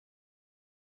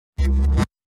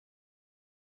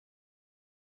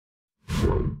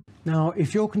Now,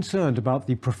 if you're concerned about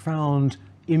the profound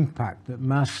impact that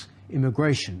mass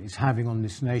immigration is having on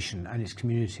this nation and its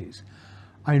communities,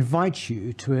 I invite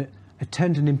you to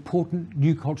attend an important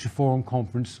New Culture Forum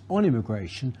conference on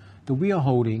immigration that we are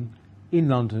holding in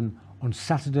London on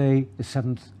Saturday, the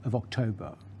 7th of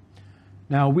October.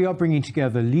 Now, we are bringing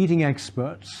together leading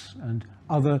experts and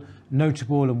other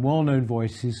notable and well-known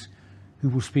voices who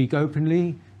will speak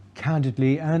openly,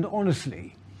 candidly, and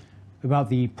honestly about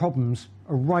the problems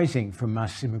arising from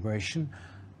mass immigration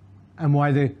and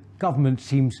why the government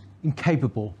seems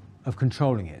incapable of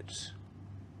controlling it.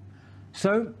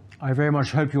 So, I very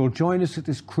much hope you'll join us at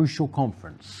this crucial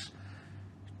conference.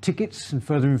 Tickets and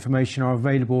further information are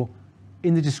available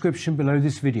in the description below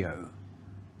this video,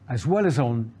 as well as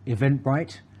on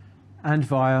Eventbrite and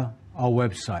via our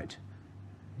website,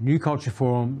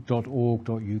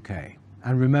 newcultureforum.org.uk.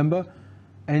 And remember,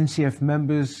 NCF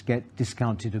members get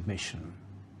discounted admission.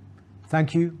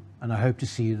 Thank you, and I hope to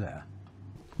see you there.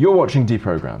 You're watching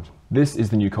Deprogrammed. This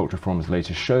is the New Culture Forum's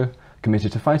latest show,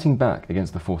 committed to fighting back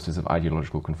against the forces of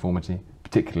ideological conformity,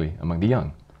 particularly among the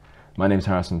young. My name is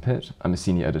Harrison Pitt. I'm a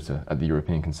senior editor at the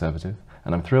European Conservative,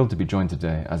 and I'm thrilled to be joined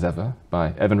today, as ever,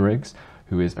 by Evan Riggs,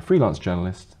 who is a freelance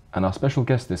journalist, and our special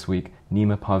guest this week,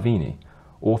 Neema Parvini,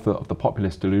 author of The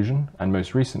Populist Delusion, and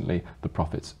most recently, The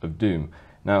Prophets of Doom.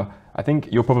 Now, I think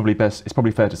it's probably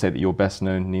fair to say that you're best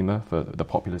known, Neema, for The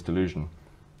Populist Delusion.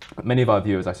 But many of our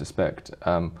viewers, I suspect,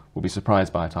 will be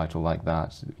surprised by a title like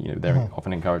that. You know, they're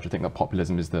often encouraged to think that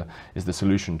populism is the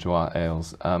solution to our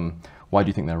ails. Why do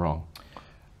you think they're wrong?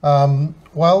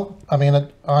 Well, I mean,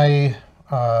 I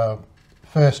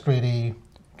first really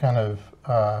kind of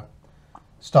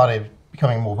started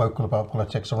becoming more vocal about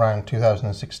politics around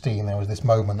 2016. There was this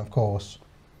moment, of course,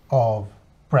 of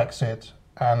Brexit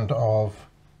and of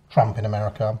Trump in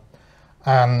America.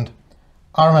 And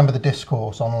I remember the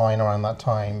discourse online around that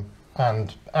time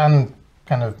and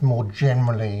kind of more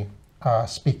generally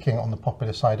speaking on the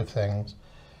populist side of things.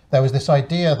 There was this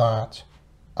idea that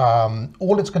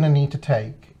all it's going to need to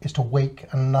take is to wake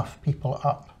enough people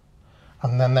up,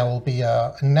 and then there will be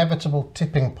an inevitable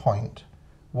tipping point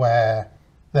where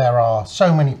there are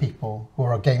so many people who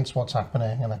are against what's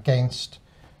happening and against,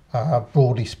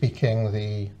 broadly speaking,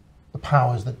 the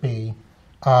powers that be,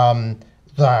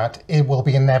 that it will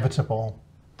be inevitable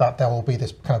that there will be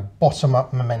this kind of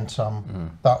bottom-up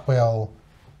momentum that will,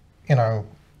 you know,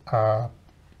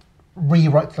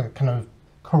 rewrite, kind of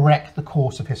correct the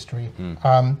course of history.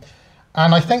 And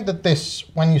I think that this,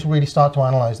 when you really start to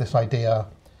analyse this idea,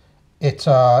 it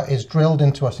is drilled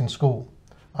into us in school.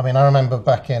 I mean, I remember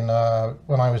back in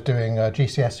when I was doing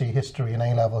GCSE history and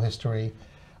A-level history,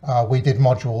 we did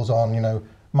modules on, you know,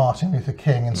 Martin Luther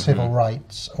King and civil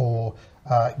rights, or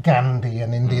Gandhi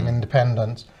and Indian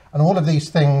independence. And all of these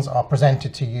things are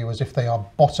presented to you as if they are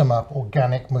bottom-up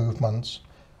organic movements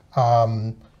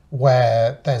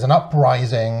where there's an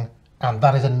uprising and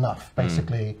that is enough,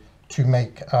 basically, to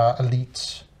make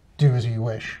elites do as you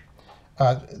wish.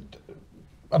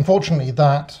 Unfortunately,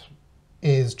 that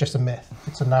is just a myth.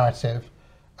 It's a narrative.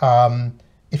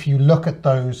 If you look at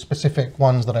those specific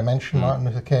ones that I mentioned, Martin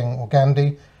Luther King or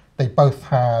Gandhi, they both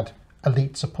had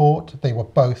elite support. They were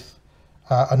both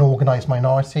an organised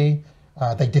minority.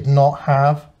 They did not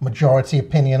have majority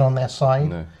opinion on their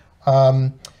side.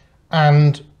 No.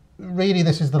 And really,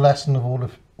 this is the lesson of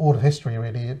all of history,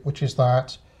 really, which is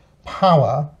that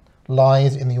power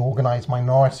lies in the organised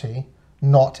minority,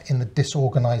 not in the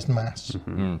disorganised mass.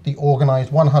 The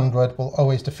organised 100 will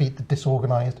always defeat the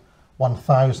disorganised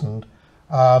 1,000.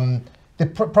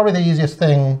 Probably the easiest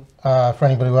thing for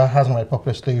anybody who hasn't read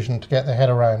Populist Delusion to get their head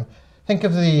around, think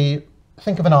of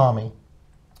an army.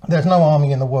 There's no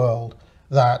army in the world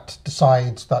that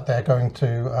decides that they're going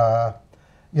to,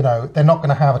 you know, they're not going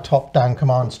to have a top-down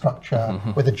command structure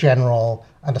with a general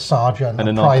and a sergeant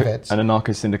and privates. An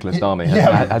anarcho-syndicalist army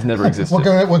has never existed.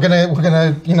 We're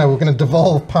gonna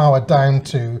devolve power down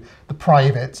to the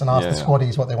privates and ask the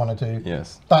squaddies what they want to do.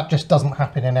 Yes. That just doesn't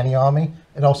happen in any army.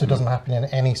 It also doesn't happen in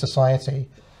any society.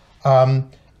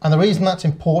 And the reason that's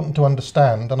important to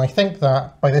understand, and I think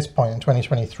that by this point in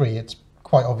 2023, it's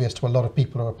quite obvious to a lot of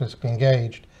people who are politically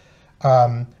engaged,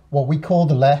 what we call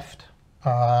the left,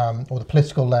 or the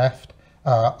political left,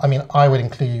 I mean, I would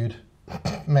include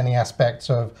many aspects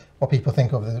of what people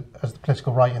think of as the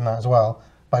political right in that as well,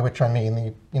 by which I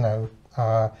mean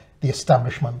the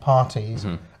establishment parties.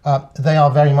 They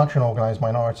are very much an organised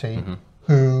minority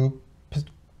who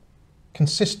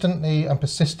consistently and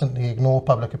persistently ignore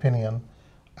public opinion.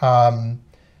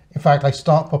 In fact, I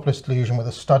start Populist Delusion with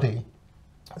a study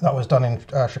that was done in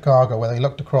Chicago, where they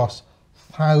looked across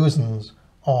thousands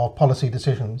of policy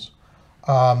decisions,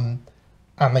 and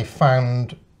they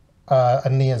found a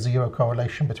near zero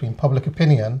correlation between public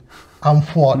opinion and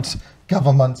what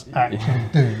governments actually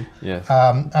do. Yes.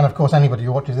 And of course, anybody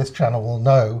who watches this channel will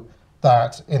know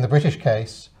that in the British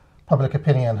case, public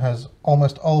opinion has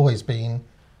almost always been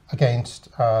against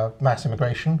mass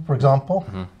immigration, for example,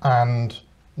 and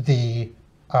the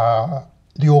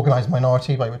organised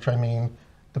minority, by which I mean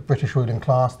the British ruling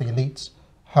class, the elites,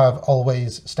 have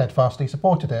always steadfastly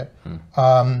supported it. You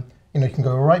know, you can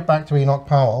go right back to Enoch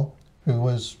Powell, who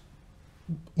was,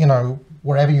 you know,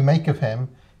 wherever you make of him,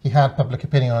 he had public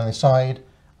opinion on his side.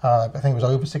 I think it was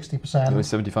over 60%. It was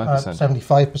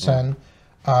 75%.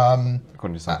 75%.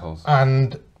 According to some polls.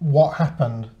 And what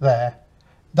happened there?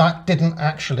 That didn't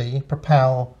actually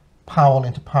propel Powell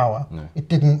into power. No. It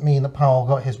didn't mean that Powell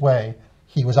got his way.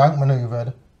 He was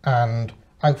outmaneuvered and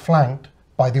outflanked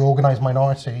by the organised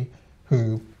minority,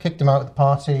 who kicked him out of the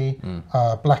party,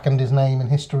 blackened his name in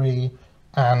history,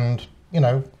 and, you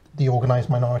know, the organised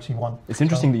minority won. It's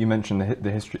interesting that you mentioned the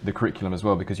history, the curriculum as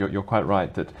well, because you're quite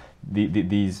right that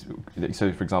these.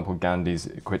 So, for example, Gandhi's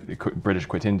British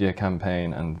Quit India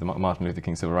campaign and the Martin Luther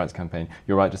King Civil Rights campaign.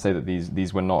 You're right to say that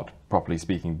these were not, properly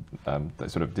speaking,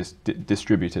 sort of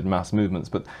distributed mass movements,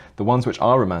 but the ones which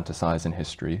are romanticised in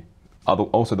history are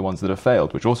also the ones that have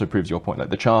failed, which also proves your point.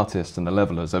 Like the Chartists and the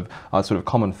Levellers are sort of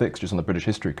common fixtures on the British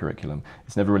history curriculum.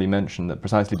 It's never really mentioned that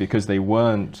precisely because they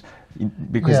weren't,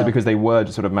 because they were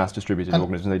sort of mass distributed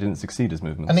organisms, they didn't succeed as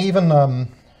movements. And even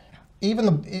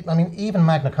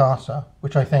Magna Carta,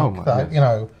 which I think you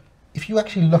know, if you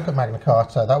actually look at Magna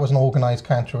Carta, that was an organised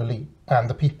counter-elite, and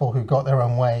the people who got their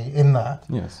own way in that.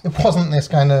 Yes. It wasn't this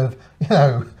kind of, you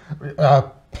know,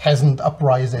 peasant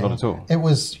uprising. Not at all. It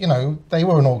was, you know, they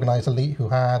were an organised elite who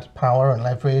had power and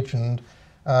leverage, and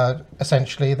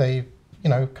essentially they, you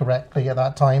know, correctly at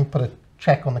that time put a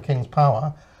check on the king's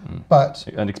power. But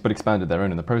expanded their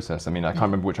own in the process. I mean, I can't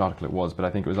remember which article it was, but I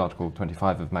think it was Article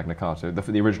 25 of Magna Carta,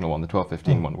 the original one, the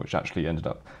 1215 one, which actually ended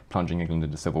up plunging England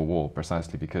into civil war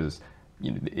precisely because,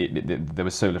 you know, there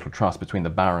was so little trust between the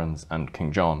barons and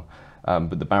King John.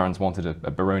 But the barons wanted a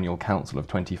baronial council of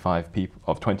 25 people,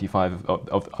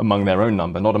 of among their own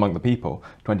number, not among the people,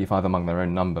 25 among their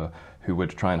own number, who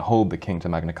would try and hold the king to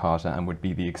Magna Carta and would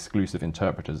be the exclusive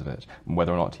interpreters of it,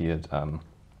 whether or not he had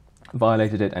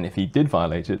violated it. And if he did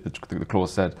violate it, the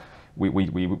clause said,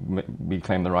 we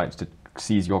claim the right to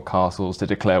seize your castles, to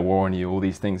declare war on you, all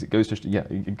these things. It goes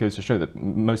to show that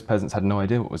most peasants had no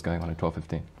idea what was going on in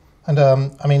 1215. And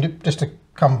I mean, just to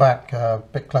come back a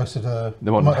bit closer to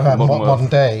the modern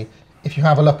day, if you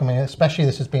have a look, I mean, especially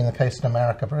this has been the case in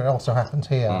America, but it also happens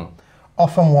here.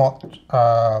 Often what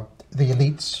the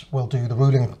elites will do, the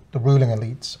ruling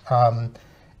elites,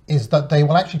 is that they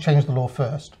will actually change the law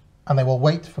first, and they will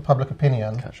wait for public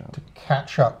opinion to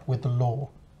catch up with the law,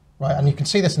 right? And you can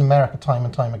see this in America time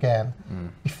and time again.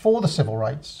 Before the Civil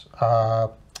Rights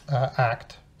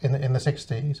Act in the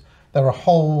 60s, there were a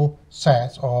whole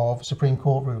set of Supreme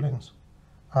Court rulings,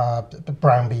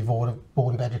 Brown v. Board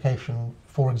of Education,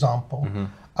 for example.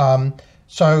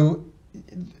 So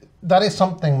that is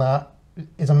something that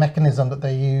is a mechanism that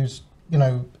they use. You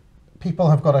know, people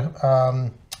have got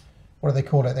a, what do they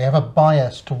call it? They have a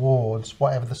bias towards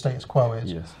whatever the status quo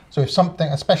is. Yes. So if something,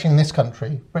 especially in this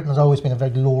country, Britain has always been a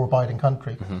very law-abiding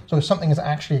country. So if something is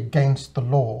actually against the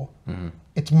law,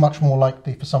 it's much more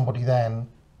likely for somebody then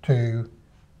to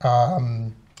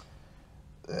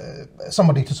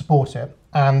somebody to support it.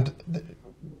 And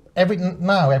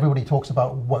now everybody talks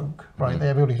about woke, right?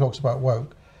 Everybody talks about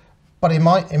woke. But in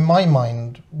my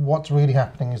mind, what's really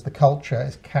happening is the culture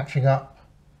is catching up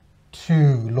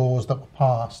to laws that were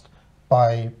passed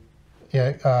by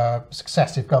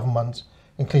successive governments,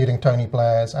 including Tony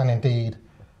Blair's, and indeed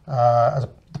as a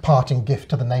parting gift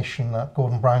to the nation that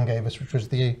Gordon Brown gave us, which was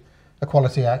the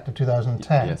Equality Act of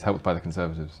 2010. Yes, helped by the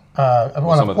Conservatives. Of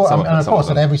course,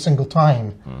 at every single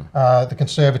time, the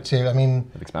Conservative, I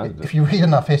mean, if you read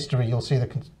enough history, you'll see the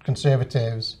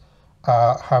Conservatives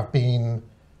have been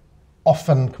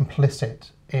often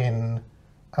complicit in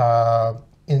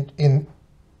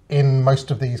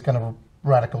most of these kind of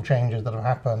radical changes that have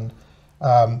happened.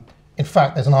 In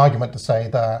fact, there's an argument to say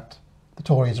that the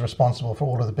Tories are responsible for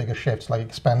all of the bigger shifts, like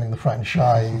expanding the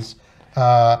franchise.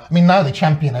 I mean, now they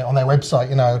champion it on their website.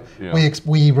 You know,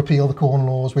 we repealed the Corn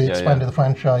Laws, we expanded the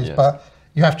franchise, but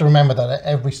you have to remember that at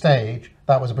every stage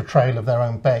that was a betrayal of their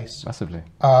own base. Massively.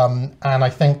 And I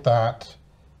think that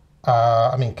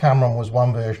I mean, Cameron was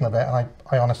one version of it, and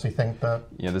I honestly think that...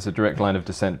 Yeah, there's a direct line of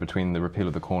descent between the repeal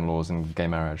of the Corn Laws and gay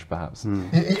marriage, perhaps.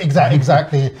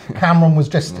 Exactly. Cameron was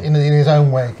just, in his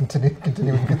own way,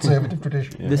 continuing conservative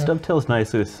tradition. Yeah. This dovetails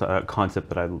nicely with a concept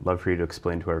that I'd love for you to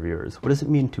explain to our viewers. What does it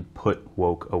mean to put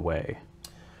woke away?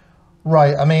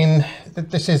 Right, I mean,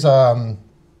 this is a...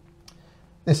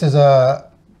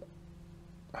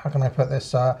 How can I put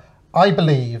this? I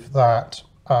believe that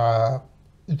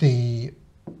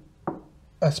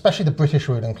especially the British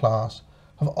ruling class,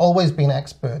 have always been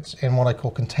experts in what I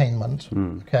call containment.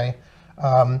 Okay,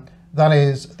 that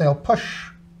is, they'll push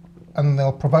and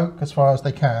they'll provoke as far as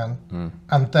they can,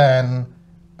 and then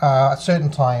at certain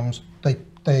times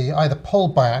they either pull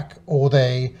back or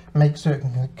they make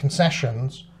certain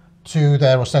concessions to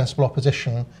their ostensible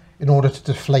opposition in order to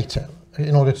deflate it,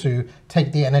 in order to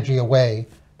take the energy away,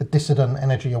 the dissident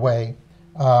energy away,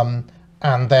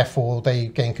 and therefore they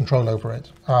gain control over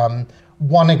it.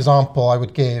 One example I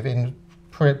would give in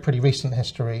pretty recent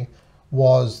history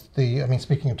was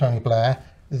speaking of Tony Blair,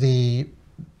 the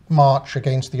march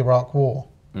against the Iraq War.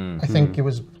 I think it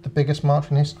was the biggest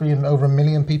march in history, and over 1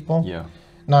 million people. Yeah.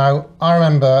 Now, I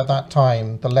remember at that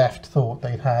time, the left thought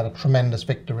they'd had a tremendous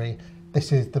victory.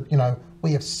 This is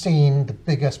we have seen the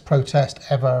biggest protest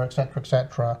ever, etc.,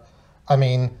 etc. I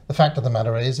mean, the fact of the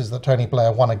matter is that Tony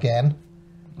Blair won again.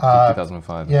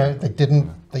 2005. Yeah, they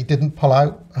didn't pull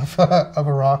out of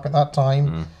Iraq at that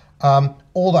time.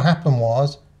 All that happened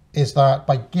is that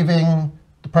by giving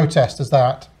the protesters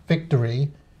that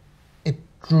victory, it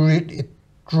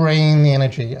drained the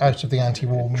energy out of the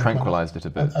anti-war movement. Tranquilized it a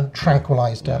bit. And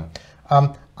tranquilized it.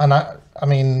 And I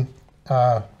mean,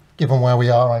 given where we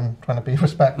are, I'm trying to be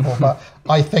respectful, but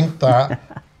I think that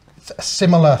a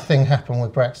similar thing happened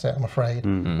with Brexit, I'm afraid,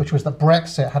 which was that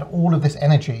Brexit had all of this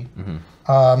energy,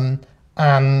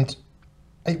 and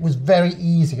it was very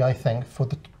easy, I think, for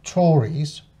the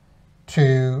Tories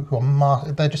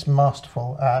they're just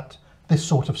masterful at this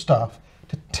sort of stuff,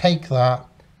 to take that,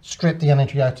 strip the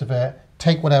energy out of it,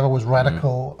 take whatever was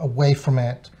radical away from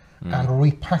it, and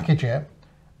repackage it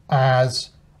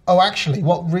as, actually,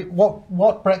 what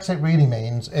Brexit really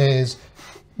means is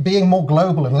being more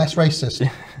global and less racist.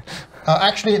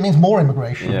 Actually, it means more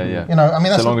immigration. Yeah. I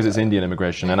mean, so long as it's Indian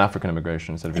immigration and African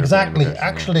immigration instead of exactly. European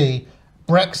immigration. Actually,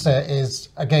 Brexit is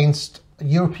against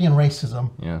European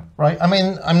racism. Yeah. Right. I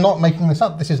mean, I'm not making this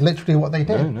up. This is literally what they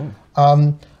did. No.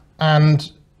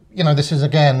 And this is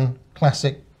again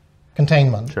classic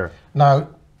containment. Sure. Now,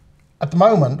 at the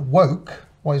moment, woke,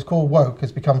 what is called woke,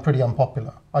 has become pretty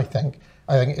unpopular. I think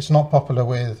it's not popular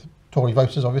with Tory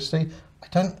voters, obviously. I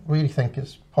don't really think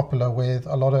it's popular with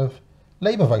a lot of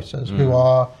Labour voters who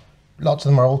are, lots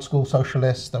of them are old school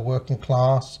socialists, they're working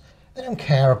class, they don't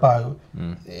care about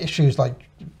issues like,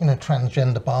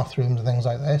 transgender bathrooms and things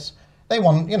like this. They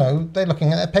want, they're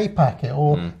looking at their pay packet,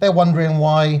 or they're wondering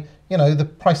why, the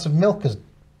price of milk has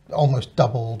almost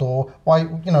doubled, or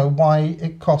why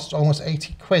it costs almost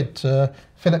 80 quid to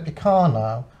fill up your car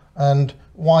now, and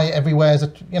why everywhere's,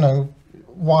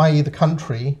 why the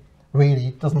country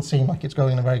really doesn't seem like it's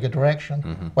going in a very good direction,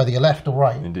 whether you're left or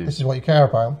right. Indeed. This is what you care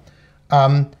about.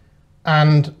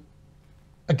 And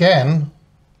again,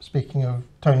 speaking of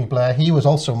Tony Blair, he was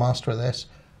also a master of this,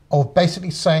 of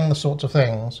basically saying the sorts of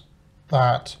things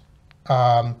that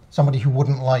somebody who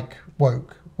wouldn't like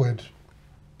woke would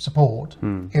support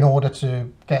in order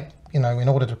to get, in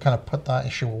order to kind of put that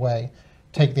issue away,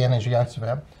 take the energy out of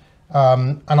it.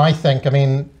 And I think,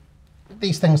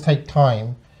 these things take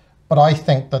time, but I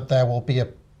think that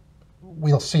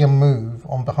we'll see a move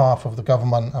on behalf of the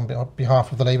government and on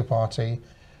behalf of the Labour Party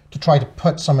to try to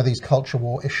put some of these culture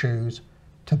war issues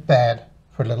to bed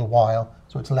for a little while,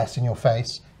 so it's less in your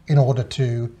face, in order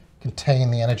to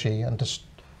contain the energy and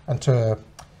to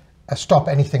stop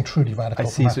anything truly radical. I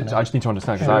see. So I just need to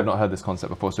understand, because I have not heard this concept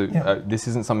before. So this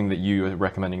isn't something that you are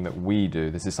recommending that we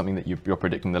do. This is something that you're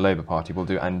predicting the Labour Party will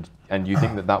do, and you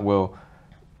think that will.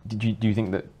 Do you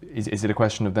think that is it a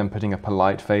question of them putting a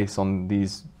polite face on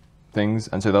these things,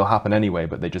 and so they'll happen anyway,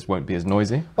 but they just won't be as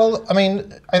noisy? Well, I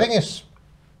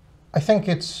think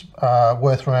it's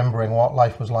worth remembering what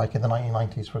life was like in the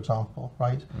 1990s, for example.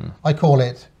 Right? I call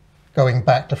it going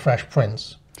back to Fresh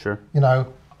Prince. Sure.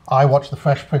 I watched The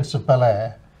Fresh Prince of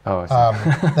Bel-Air. Oh, I see.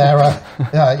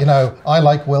 I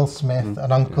like Will Smith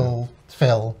and Uncle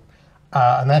Phil,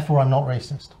 and therefore I'm not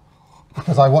racist,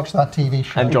 because I watched that TV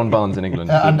show. And John Barnes in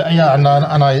England. And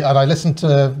I listened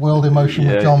to World Emotion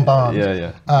with John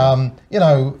Barnes. And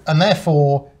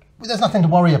therefore there's nothing to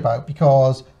worry about,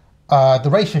 because the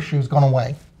race issue's gone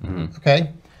away.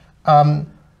 Okay,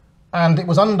 and it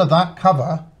was under that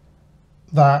cover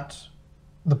that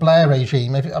the Blair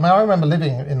regime, I remember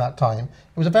living in that time,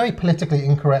 it was a very politically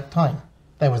incorrect time.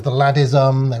 There was the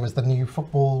laddism, there was the new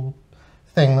football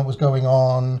thing that was going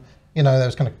on, you know, there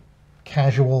was kind of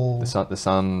casual... The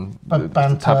Sun,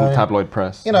 banter, tabloid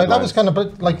press. You know, that was kind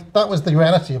of, like, that was the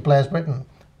reality of Blair's Britain.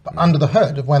 But under the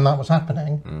hood of when that was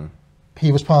happening,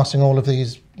 he was passing all of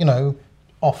these, you know,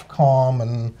 Ofcom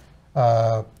and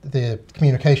the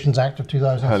Communications Act of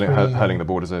 2003. Hurling the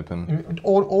borders open.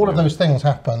 All of those things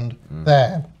happened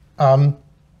there.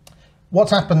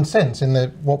 What's happened since in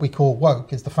what we call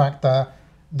woke is the fact that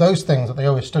those things that they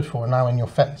always stood for are now in your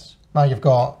face. Now you've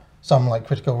got some like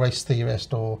critical race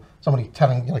theorist or somebody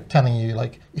telling you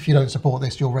like, if you don't support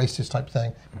this, you're racist type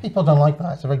thing. People don't like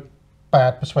that. It's a very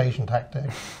bad persuasion tactic.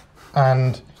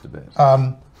 And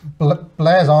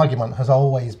Blair's argument has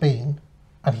always been,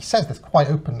 and he says this quite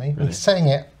openly, really? He's saying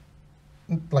it,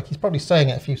 like he's probably saying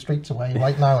it a few streets away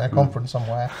right now in a conference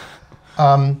somewhere.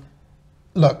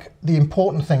 Look, the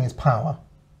important thing is power,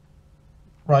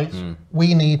 right?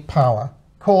 We need power.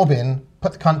 Corbyn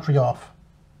put the country off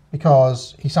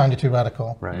because he sounded too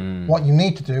radical. Right. What you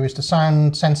need to do is to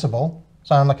sound sensible,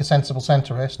 sound like a sensible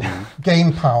centrist,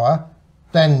 gain power,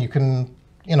 then you can,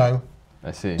 you know,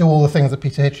 I see. do all the things that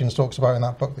Peter Hitchens talks about in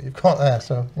that book that you've got there.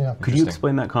 So, yeah. Could you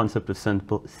explain that concept of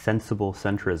sensible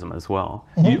centrism as well?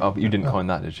 You didn't coin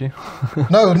that, did you?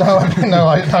 No,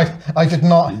 I did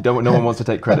not. No one wants to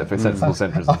take credit for sensible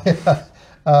centrism.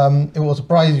 It will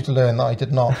surprise you to learn that I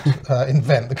did not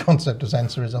invent the concept of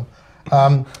censorism.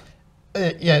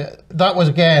 Yeah, that was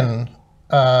again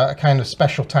a kind of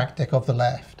special tactic of the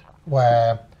left,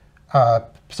 where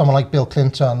someone like Bill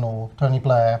Clinton or Tony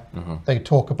Blair, they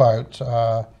talk about,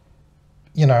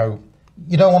 you know,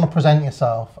 you don't want to present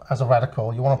yourself as a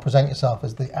radical. You want to present yourself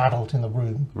as the adult in the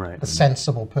room, right. the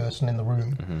sensible person in the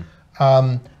room.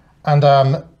 I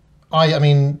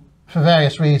mean, for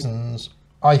various reasons,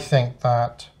 I think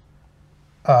that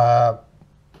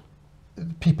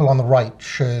people on the right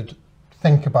should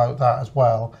think about that as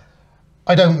well.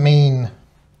 I don't mean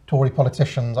Tory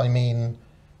politicians. I mean,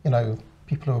 you know,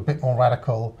 people who are a bit more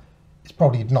radical. It's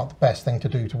probably not the best thing to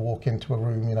do to walk into a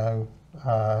room, you know,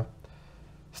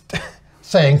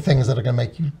 saying things that are going to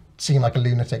make you seem like a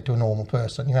lunatic to a normal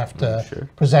person. You have to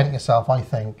present yourself, I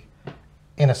think,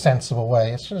 in a sensible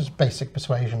way. It's just basic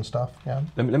persuasion stuff. Yeah.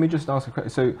 Let me just ask a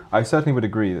question. So I certainly would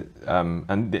agree that,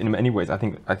 and in many ways, I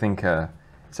think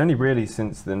it's only really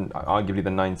since arguably the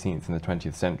 19th and the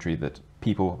 20th century that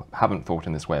people haven't thought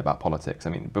in this way about politics. I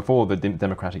mean, before the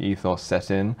democratic ethos set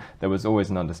in, there was always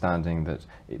an understanding that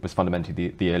it was fundamentally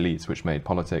the elites which made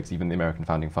politics. Even the American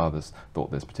founding fathers thought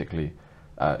this, particularly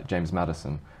James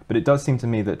Madison. But it does seem to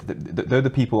me that though the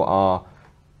people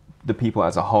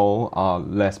as a whole are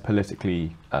less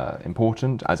politically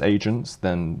important as agents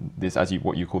than this,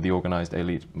 what you call the organized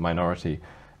elite minority,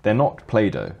 they're not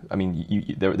Play-Doh. I mean,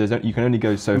 you can only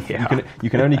go so you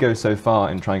can only go so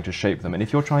far in trying to shape them. And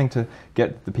if you're trying to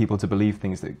get the people to believe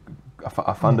things that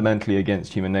are fundamentally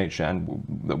against human nature, and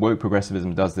that woke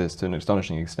progressivism does this to an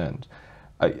astonishing extent,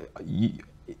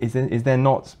 is there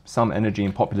not some energy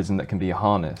in populism that can be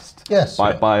harnessed? Yes.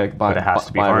 By a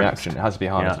harnessed. reaction? It has to be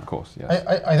harnessed, of course. Yes.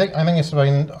 I think it's. I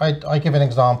mean, I give an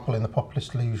example in the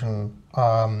Populist Delusion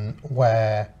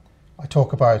where I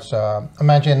talk about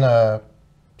imagine a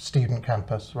student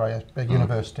campus, right, a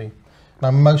university.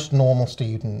 Now, most normal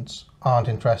students aren't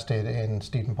interested in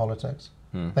student politics.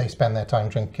 They spend their time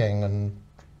drinking and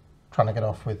trying to get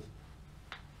off with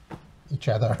each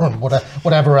other and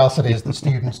whatever else it is that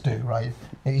students do, right?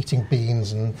 Eating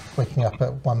beans and waking up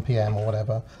at 1 p.m. or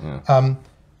whatever.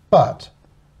 But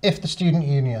if the student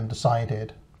union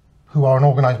decided, who are an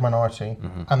organised minority,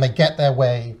 and they get their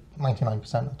way 99%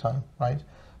 of the time, right?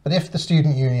 But if the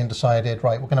student union decided,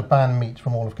 right, we're going to ban meat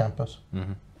from all of campus.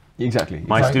 Exactly.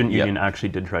 My student union actually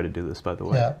did try to do this, by the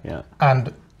way. Yeah.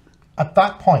 And at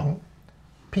that point,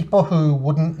 people who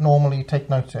wouldn't normally take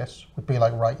notice would be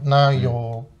like, right, now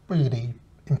you're really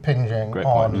impinging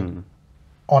on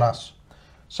us.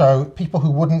 So people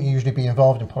who wouldn't usually be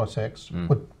involved in politics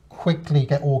would quickly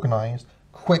get organised,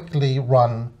 quickly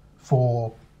run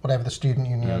for whatever the student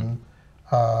union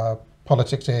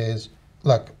politics is.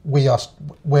 Look, we're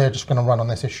just going to run on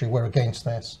this issue. We're against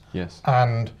this. Yes.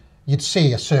 And you'd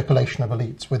see a circulation of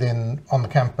elites on the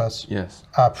campus. Yes.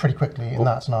 Pretty quickly in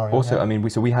that scenario. Also, I mean,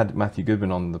 we had Matthew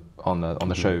Goodwin on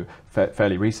the show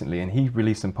fairly recently, and he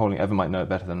released some polling. Evan might know it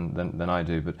better than I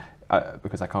do, but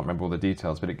because I can't remember all the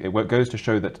details. But it goes to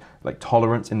show that like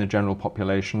tolerance in the general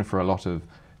population for a lot of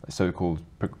so-called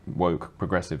woke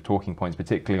progressive talking points,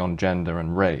 particularly on gender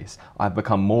and race, have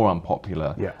become more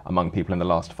unpopular among people in the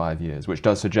last 5 years, which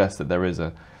does suggest that there is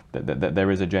a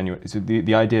genuine. So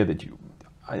the idea that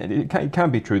it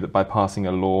can be true that by passing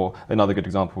a law, another good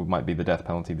example might be the death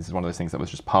penalty. This is one of those things that was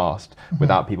just passed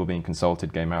without people being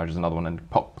consulted. Gay marriage is another one, and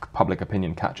public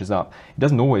opinion catches up. It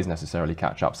doesn't always necessarily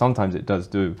catch up. Sometimes it does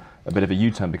do a bit of a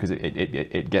U-turn because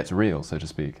it gets real, so to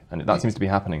speak, and that seems to be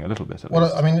happening a little bit at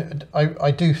least. I mean,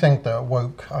 I do think that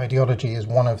woke ideology is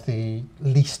one of the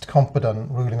least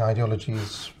competent ruling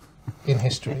ideologies in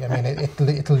history. I mean, it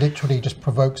literally just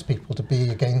provokes people to be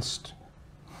against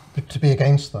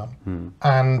them,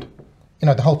 and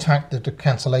the whole tactic of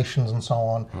cancellations and so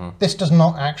on. This does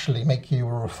not actually make you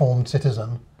a reformed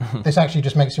citizen. This actually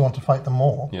just makes you want to fight them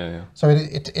more. So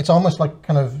it's almost like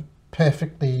kind of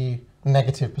perfectly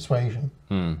negative persuasion.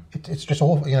 It's just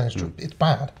awful. It's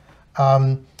bad,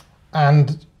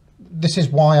 and this is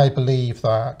why I believe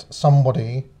that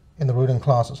somebody in the ruling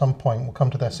class at some point will come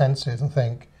to their senses and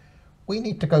think, we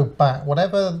need to go back.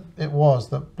 Whatever it was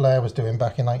that Blair was doing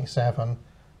back in '97.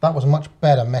 That was much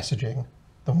better messaging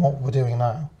than what we're doing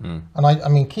now. And I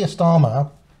mean, Keir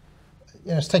Starmer,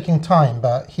 it's taking time,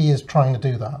 but he is trying to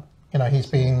do that. He's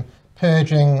been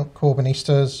purging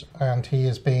Corbynistas, and he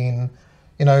has been,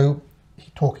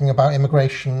 talking about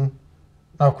immigration.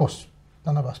 Now, of course,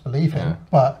 none of us believe him,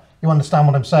 but you understand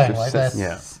what I'm saying, right?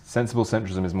 Sensible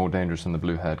centrism is more dangerous than the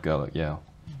blue-haired girl at Yale.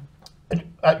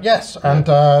 Yes, and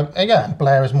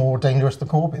Blair is more dangerous than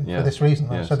Corbyn for this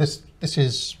reason. Yes. So this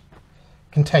is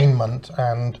containment,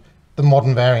 and the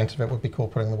modern variant of it would be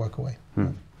called putting the work away.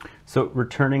 So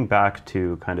returning back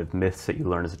to kind of myths that you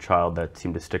learn as a child that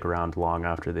seem to stick around long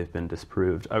after they've been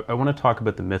disproved, I want to talk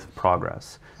about the myth of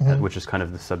progress, which is kind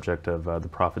of the subject of the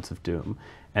Prophets of Doom,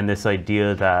 and this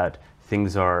idea that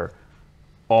things are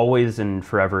always and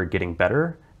forever getting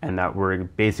better, and that we're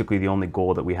basically the only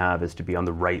goal that we have is to be on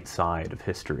the right side of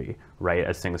history, right,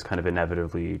 as things kind of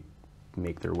inevitably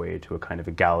make their way to a kind of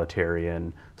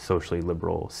egalitarian, socially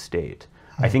liberal state.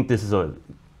 I think this is a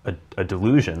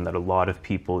delusion that a lot of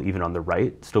people, even on the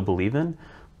right, still believe in,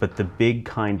 but the big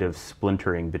kind of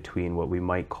splintering between what we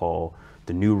might call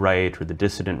the new right or the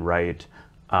dissident right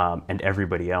and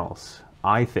everybody else,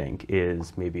 I think,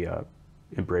 is maybe a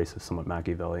embrace of somewhat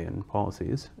Machiavellian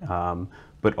policies,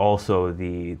 but also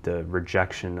the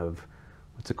rejection of,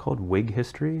 what's it called, Whig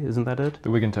history, isn't that it? The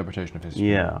Whig interpretation of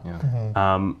history.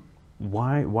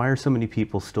 Why are so many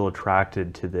people still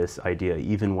attracted to this idea,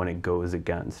 even when it goes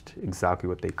against exactly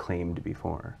what they claim to be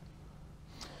for?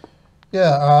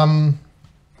 I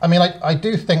mean, I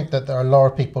do think that there are a lot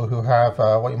of people who have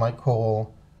what you might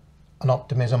call an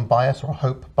optimism bias or a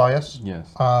hope bias. Yes.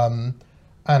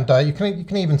 And you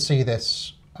can even see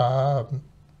this, for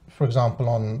example,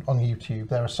 on YouTube.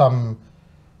 There are some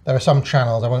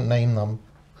channels, I won't name them,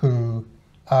 who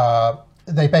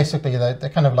they're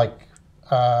kind of like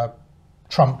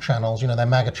Trump channels, they're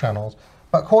MAGA channels.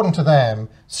 But according to them,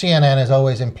 CNN is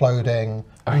always imploding,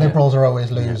 liberals are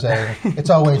always losing, it's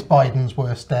always Biden's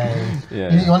worst day.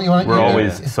 We're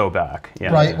always so back.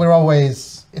 Right, we're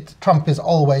always, Trump is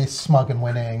always smug and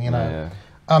winning,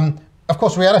 Of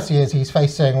course, reality is he's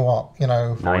facing what,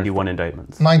 91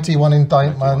 indictments. 91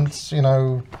 indictments,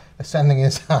 they're sending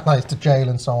his allies to jail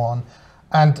and so on.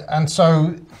 And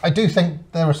so I do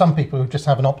think there are some people who just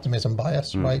have an optimism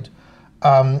bias, right?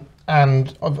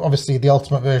 And obviously the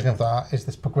ultimate version of that is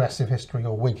this progressive history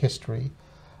or Whig history.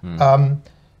 I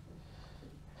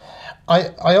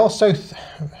also,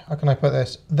 how can I put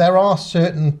this? There are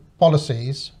certain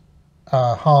policies,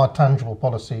 hard, tangible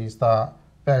policies that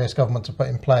various governments have put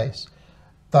in place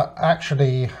that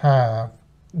actually have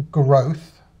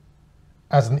growth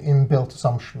as an inbuilt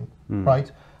assumption,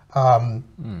 right? So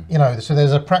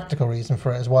there's a practical reason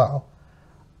for it as well.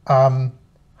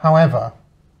 However,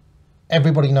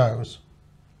 everybody knows.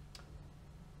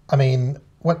 I mean,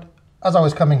 as I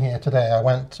was coming here today, I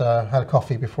went had a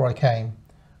coffee before I came,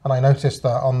 and I noticed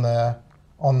that on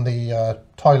the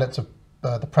toilets of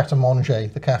the Pret a Manger,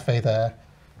 the cafe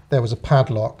there was a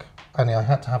padlock, and I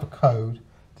had to have a code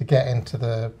to get into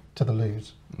the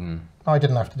loos. I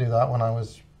didn't have to do that when I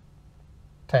was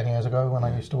 10 years ago, when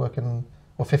I used to work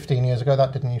or 15 years ago.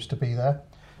 That didn't used to be there.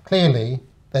 Clearly,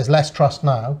 there's less trust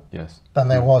now than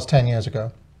there was 10 years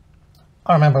ago.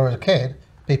 I remember as a kid,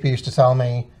 people used to tell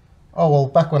me, oh, well,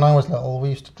 back when I was little, we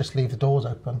used to just leave the doors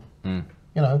open,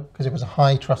 because it was a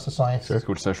high trust society. So it's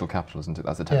called social capital, isn't it?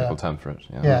 That's a technical term for it.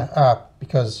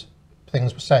 Because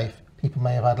things were safe. People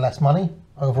may have had less money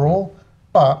overall,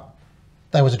 but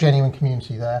there was a genuine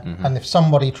community there. And if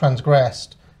somebody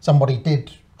transgressed, somebody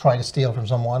did try to steal from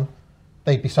someone,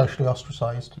 they'd be socially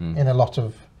ostracized in a lot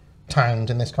of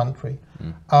towns in this country.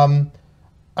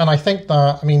 And I think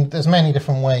that, there's many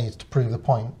different ways to prove the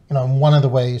point. And one of the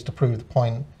ways to prove the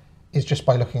point is just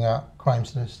by looking at crime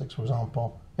statistics, for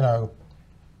example.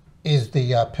 is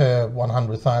the per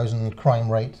 100,000 crime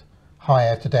rate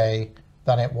higher today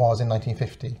than it was in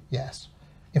 1950? Yes.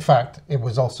 In fact, it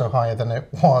was also higher than it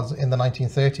was in the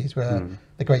 1930s, where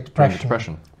the Great Depression.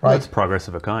 Right. Well, it's progress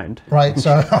of a kind. Right.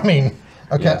 So I mean,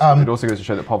 okay. Yes, it also goes to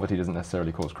show that poverty doesn't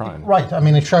necessarily cause crime. Right. I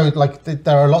mean, it showed like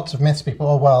there are lots of myths. People,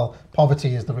 oh well,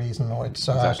 poverty is the reason, or it's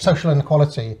social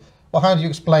inequality. Well, how do you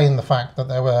explain the fact that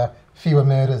there were fewer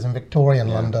murders in Victorian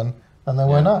London than there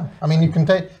were now? I mean, you can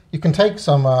take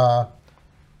some.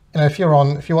 If you're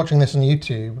watching this on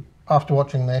YouTube, after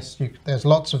watching this, there's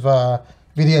lots of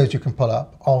videos you can pull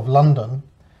up of London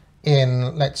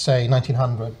in, let's say,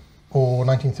 1900 or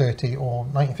 1930 or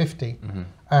 1950,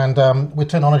 and with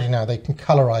technology now they can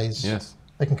colorize. Yes.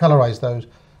 They can colorize those.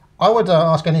 I would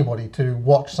ask anybody to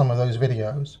watch some of those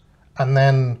videos and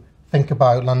then think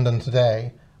about London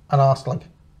today and ask, like,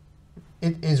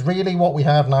 is really what we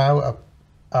have now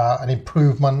an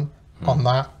improvement on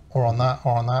that or on that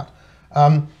or on that?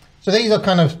 So these are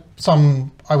kind of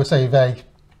some, I would say, very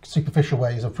superficial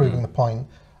ways of proving the point.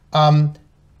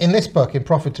 In this book, in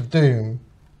Prophets of Doom,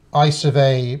 I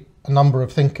survey a number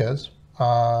of thinkers,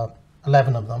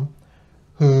 11 of them,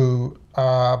 who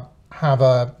have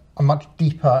a much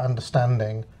deeper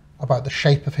understanding about the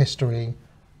shape of history,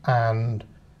 and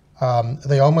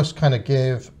they almost kind of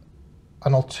give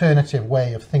an alternative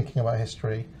way of thinking about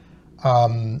history,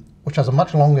 which has a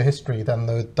much longer history than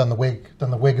the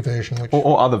Whig version, which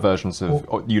or other versions of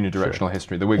unidirectional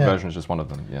history. The Whig version is just one of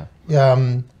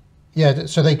them.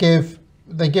 So they give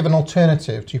an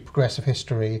alternative to progressive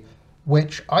history,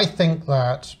 which I think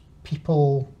that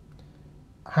people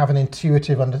have an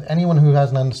intuitive anyone who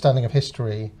has an understanding of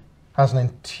history has an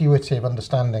intuitive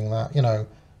understanding that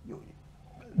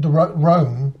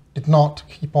Rome did not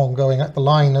keep on going up. The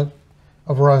line of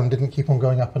Rome didn't keep on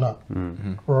going up and up.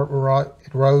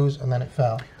 It rose and then it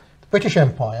fell. The British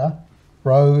Empire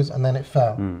rose and then it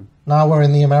fell. Now we're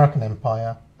in the American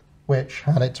Empire, which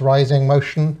had its rising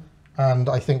motion, and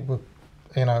I think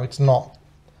it's not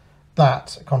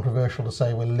that controversial to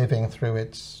say we're living through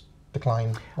its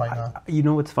decline right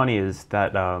now. What's funny is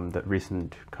that that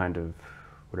recent kind of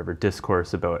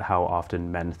discourse about how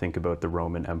often men think about the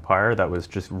Roman Empire that was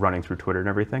just running through Twitter and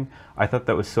everything. I thought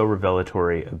that was so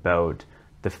revelatory about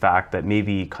the fact that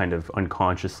maybe kind of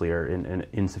unconsciously or in an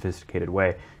insophisticated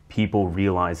way, people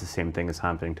realize the same thing is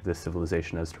happening to this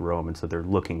civilization as to Rome, and so they're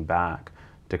looking back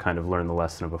to kind of learn the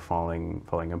lesson of a falling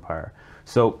empire.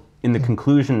 So in the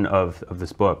conclusion of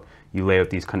this book, you lay out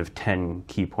these kind of 10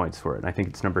 key points for it. And I think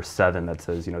it's number 7 that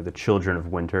says, the children of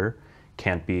winter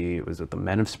can't be, was it the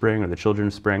men of spring or the children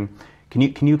of spring? Can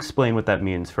you explain what that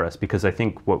means for us? Because I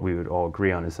think what we would all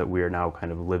agree on is that we are now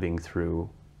kind of living through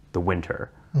the winter.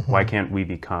 Why can't we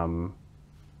become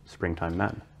springtime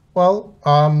men? Well,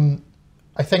 I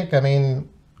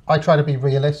try to be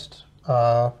realist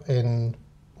in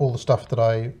all the stuff that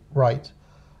I write.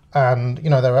 And,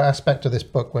 there are aspects of this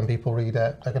book when people read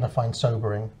it, they're going to find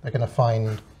sobering. They're going to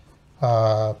find,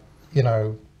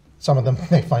 some of them,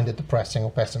 they find it depressing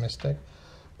or pessimistic.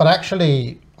 But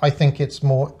actually, I think it's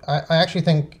I actually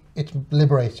think it's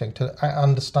liberating to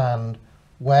understand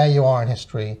where you are in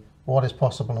history, what is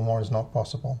possible and what is not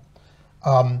possible.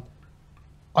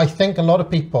 I think a lot of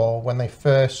people, when they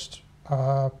first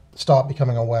start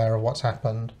becoming aware of what's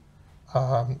happened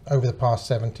over the past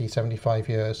 70, 75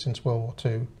 years since World War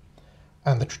II,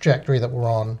 and the trajectory that we're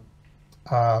on,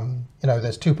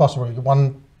 there's two possibilities.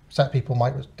 One set of people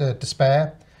might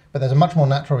despair, but there's a much more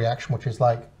natural reaction, which is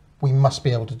like, we must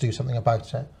be able to do something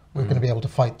about it. We're going to be able to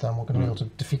fight them. We're going to be able to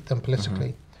defeat them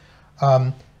politically.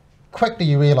 Quickly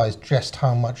you realize just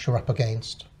how much you're up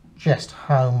against, just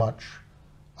how much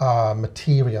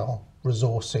material,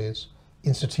 resources,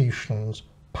 institutions,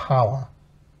 power,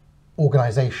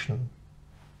 organization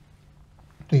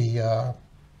the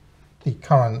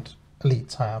current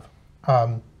elites have.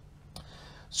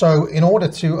 So in order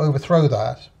to overthrow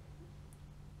that,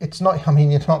 it's not,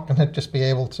 you're not going to just be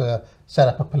able to set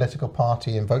up a political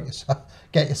party and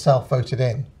get yourself voted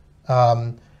in.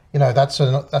 That's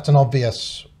an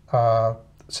obvious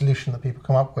solution that people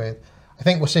come up with. I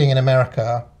think we're seeing in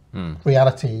America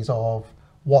realities of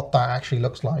what that actually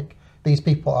looks like. These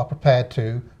people are prepared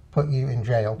to put you in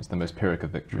jail. It's the most Pyrrhic of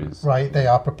victories. Right, they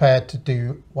are prepared to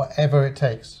do whatever it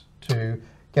takes to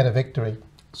get a victory.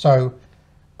 So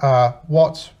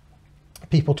what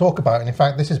people talk about, and in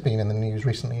fact this has been in the news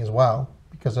recently as well,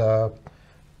 because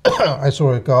I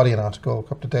saw a Guardian article a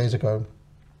couple of days ago,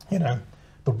 the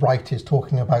right is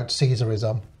talking about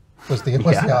Caesarism, was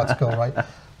the article, right?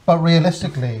 But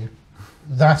realistically,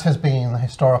 that has been the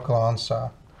historical answer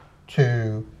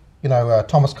to,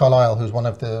 Thomas Carlyle, who's one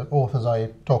of the authors I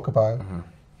talk about,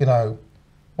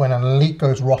 when an elite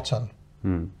goes rotten,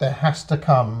 there has to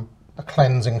come a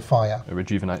cleansing fire. A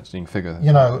rejuvenating figure.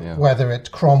 You know, whether it's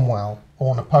Cromwell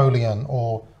or Napoleon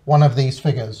or one of these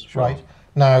figures, right?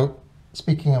 Now,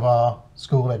 speaking of our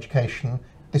school education,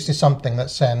 this is something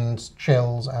that sends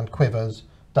chills and quivers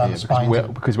down the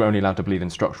spine. Because we're only allowed to believe in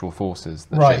structural forces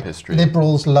that shape history.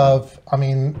 Liberals love, I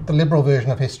mean, the liberal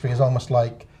version of history is almost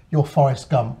like your Forrest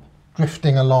Gump,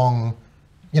 drifting along,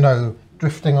 you know,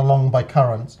 drifting along by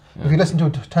currents. If you listen to a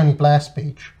Tony Blair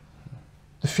speech,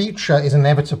 the future is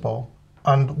inevitable,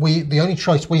 and the only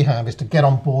choice we have is to get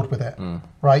on board with it,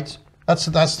 right?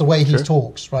 That's the way he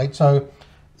talks, right? So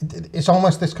it's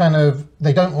almost this kind of,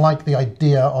 they don't like the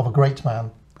idea of a great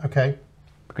man, okay?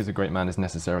 Because a great man is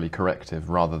necessarily corrective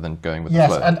rather than going with the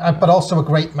flow. Yes, but also a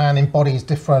great man embodies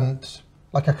different,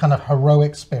 like a kind of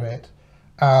heroic spirit,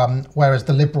 whereas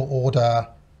the liberal order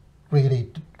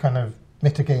really kind of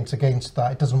mitigates against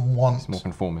that. It doesn't want it's more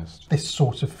conformist. This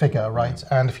sort of figure, right?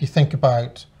 And if you think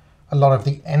about a lot of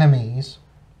the enemies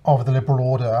of the liberal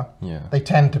order, they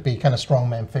tend to be kind of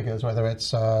strongman figures, whether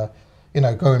it's, you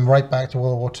know, going right back to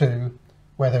World War II,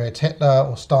 whether it's Hitler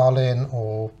or Stalin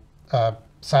or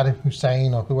Saddam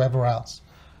Hussein or whoever else.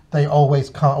 They always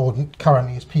or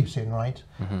currently it's Putin, right?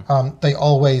 They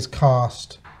always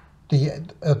cast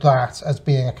that as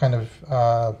being a kind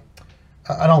of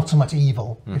an ultimate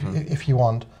evil, if you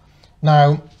want.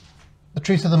 Now, the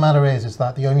truth of the matter is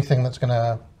that the only thing that's going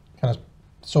to kind of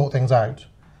sort things out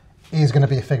is going to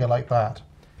be a figure like that.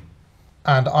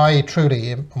 And I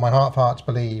truly, in my heart of hearts,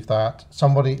 believe that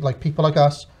somebody, like people like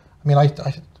us, I mean,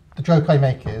 the joke I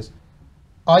make is,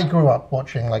 I grew up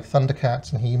watching like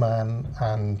Thundercats and He-Man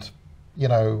and, you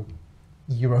know,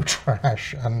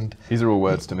 Eurotrash and... These are all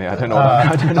words to me. I don't know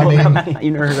what many.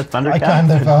 You never heard of Thundercats?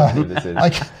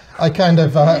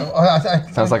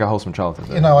 Sounds like a wholesome childhood.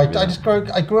 You know, I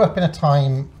grew up in a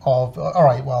time of, all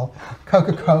right, well,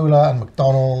 Coca-Cola and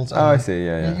McDonald's. And, I see,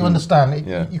 yeah. You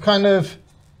understand? You kind of,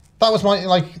 that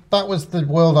was the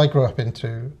world I grew up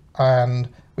into. And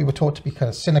we were taught to be kind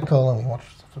of cynical, and we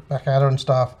watched Blackadder and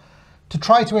stuff. To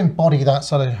try to embody that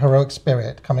sort of heroic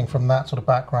spirit coming from that sort of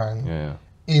background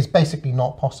is basically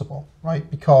not possible, right?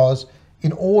 Because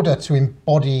in order to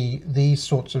embody these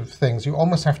sorts of things, you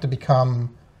almost have to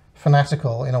become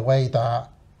fanatical in a way that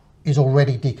is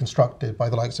already deconstructed by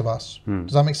the likes of us.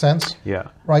 Does that make sense? Yeah.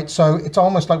 Right, so it's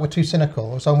almost like we're too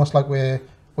cynical. It's almost like we're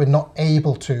not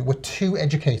able to, we're too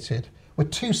educated, we're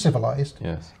too civilized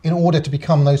in order to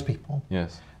become those people.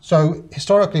 Yes. So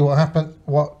historically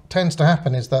what tends to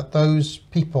happen is that those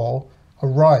people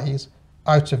arise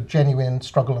out of genuine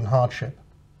struggle and hardship.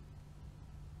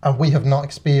 And we have not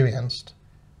experienced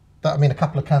that. I mean, a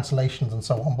couple of cancellations and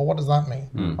so on, but what does that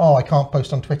mean? Oh, I can't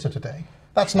post on Twitter today.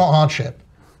 That's not hardship,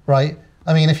 right?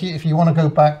 I mean, if you want to go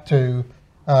back to, you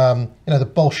know, the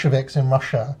Bolsheviks in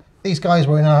Russia, these guys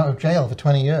were in and out of jail for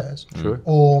 20 years.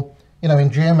 Or, you know,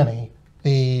 in Germany,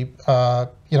 you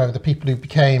know, the people who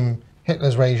became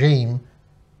Hitler's regime,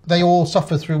 they all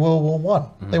suffered through World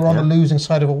War I. They were on the losing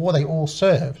side of a war. They all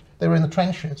served. They were in the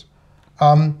trenches.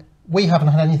 We haven't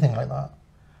had anything like that.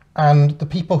 And the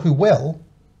people who will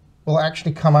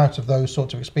actually come out of those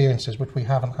sorts of experiences, which we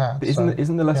haven't had. But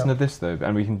isn't the lesson of this, though,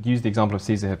 and we can use the example of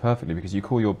Caesar here perfectly, because you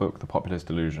call your book The Populist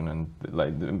Delusion, and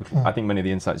like, I think many of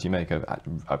the insights you make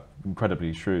are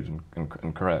incredibly shrewd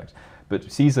and correct. But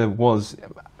Caesar was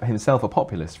himself a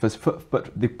populist.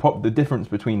 But the difference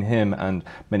between him and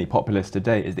many populists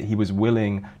today is that he was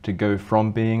willing to go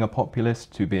from being a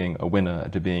populist to being a winner,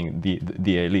 to being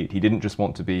the elite. He didn't just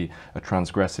want to be a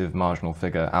transgressive, marginal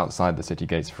figure outside the city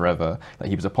gates forever. Like,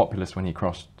 he was a populist when he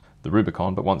crossed the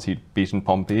Rubicon, but once he'd beaten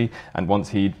Pompey and once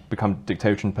he'd become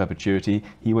dictator in perpetuity,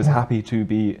 he was happy to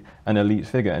be an elite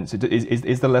figure. And so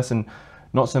is the lesson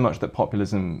not so much that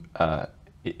populism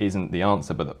isn't the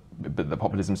answer, but that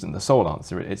populism isn't the sole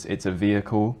answer. It's a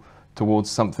vehicle towards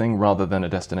something rather than a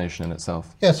destination in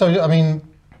itself. Yeah, so I mean,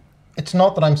 it's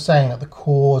not that I'm saying that the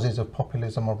causes of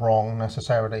populism are wrong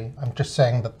necessarily. I'm just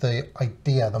saying that the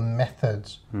idea, the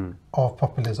methods of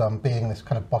populism being this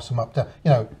kind of bottom up,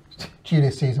 you know,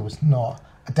 Julius Caesar was not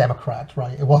a Democrat,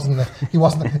 right? It wasn't a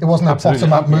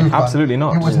bottom up movement. Absolutely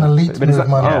not. It was an elite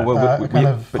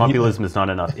movement. Populism is not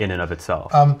enough in and of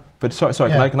itself. But sorry,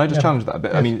 can I just challenge that a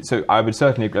bit? Yes. I mean, so I would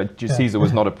certainly agree. Caesar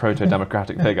was not a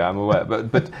proto-democratic figure, I'm aware.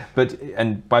 But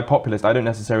and by populist, I don't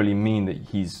necessarily mean that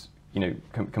he's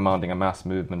commanding a mass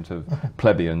movement of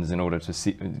plebeians in order to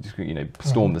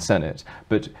storm the Senate.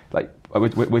 But like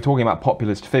we're talking about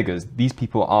populist figures. These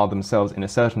people are themselves, in a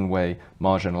certain way,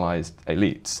 marginalized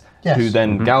elites who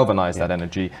then galvanize that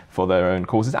energy for their own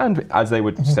causes, and as they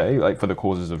would say, like for the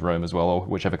causes of Rome as well, or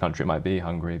whichever country it might be,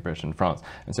 Hungary, Britain, France.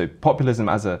 And so populism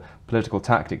as a political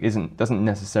tactic doesn't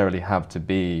necessarily have to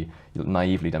be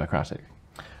naively democratic.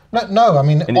 No, I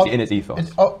mean, in its ethos.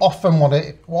 It's often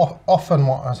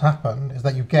what has happened is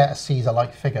that you get a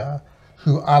Caesar-like figure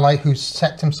who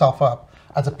set himself up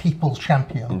as a people's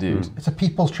champion. Indeed. It's a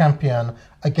people's champion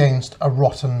against a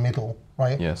rotten middle,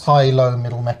 right? Yes. High-low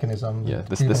middle mechanism. Yeah,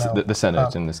 the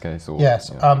Senate in this case. Or, yes,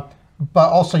 yeah. But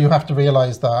also you have to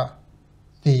realise that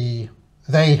they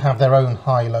have their own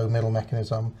high-low middle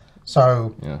mechanism.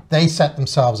 So they set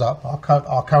themselves up, our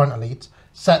current elites,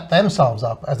 set themselves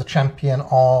up as a champion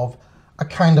of a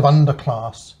kind of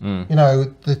underclass. You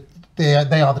know,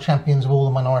 they are the champions of all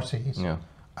the minorities,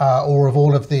 or of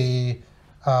all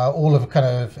of kind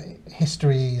of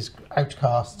history's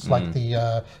outcasts, like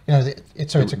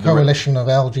it's a coalition of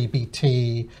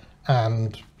LGBT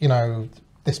and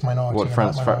this minority. What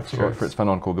Fritz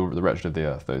Fanon called the wretched of the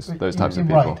earth. Those types of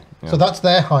people. Right. Yeah. So that's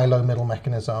their high-low middle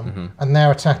mechanism, and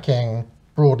they're attacking,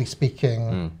 broadly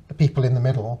speaking, the people in the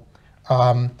middle.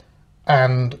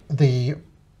 And the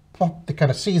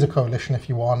kind of Caesar coalition, if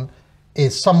you want,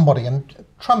 is somebody, and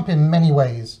Trump in many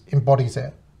ways embodies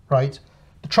it, right?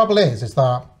 The trouble is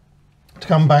that, to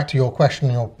come back to your question,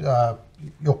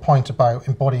 your point about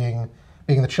being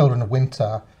the children of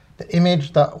winter, the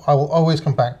image that I will always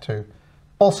come back to,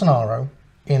 Bolsonaro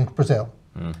in Brazil,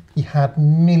 he had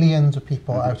millions of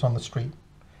people out on the street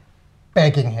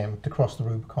begging him to cross the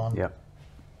Rubicon. Yeah.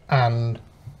 And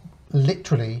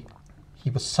literally, he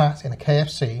was sat in a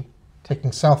KFC, taking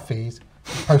selfies,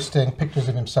 posting pictures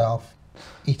of himself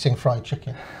eating fried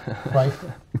chicken, right?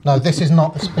 Now, this is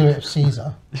not the spirit of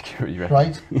Caesar,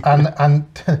 right? And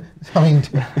I mean,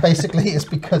 basically, it's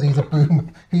because he's a boomer.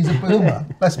 He's a boomer.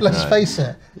 Let's face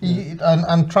it.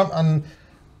 And Trump, and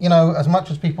as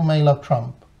much as people may love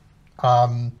Trump,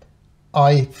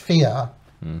 I fear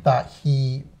that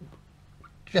he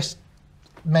just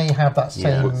may have that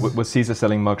same... Was Caesar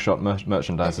selling mugshot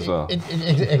merchandise as well?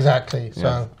 Exactly.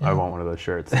 So I want one of those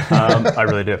shirts. I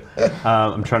really do.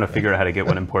 I'm trying to figure out how to get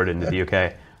one imported into the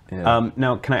UK.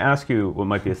 Now, can I ask you what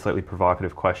might be a slightly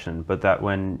provocative question, but that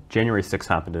when January 6th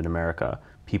happened in America,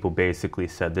 people basically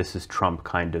said this is Trump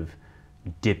kind of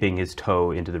dipping his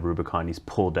toe into the Rubicon. He's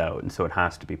pulled out, and so it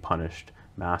has to be punished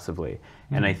massively.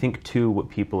 And I think, too, what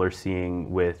people are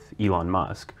seeing with Elon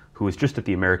Musk, who was just at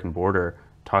the American border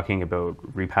talking about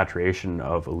repatriation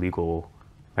of illegal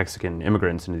Mexican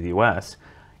immigrants into the US,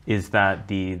 is that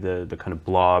the kind of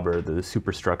blob or the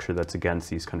superstructure that's against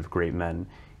these kind of great men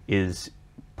is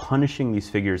punishing these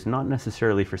figures not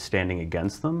necessarily for standing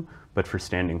against them, but for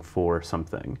standing for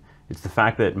something. It's the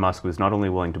fact that Musk was not only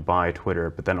willing to buy Twitter,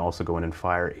 but then also go in and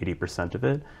fire 80% of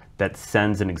it, that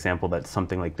sends an example that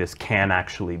something like this can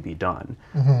actually be done.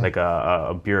 Like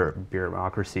a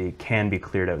bureaucracy can be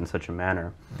cleared out in such a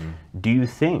manner. Do you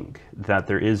think that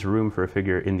there is room for a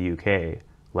figure in the UK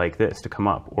like this to come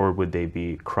up, or would they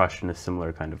be crushed in a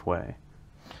similar kind of way?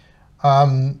 I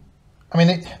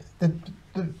mean,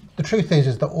 the truth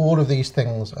is that all of these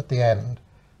things at the end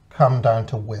come down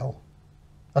to will.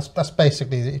 That's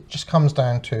basically, it just comes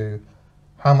down to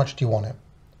how much do you want it,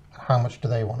 how much do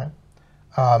they want it,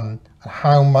 and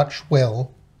how much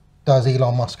will does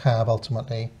Elon Musk have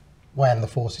ultimately when the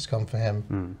forces come for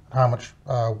him, how much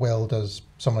will does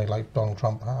somebody like Donald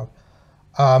Trump have.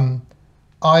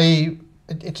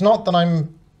 It's not that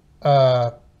I'm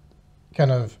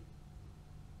kind of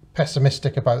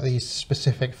pessimistic about these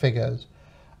specific figures.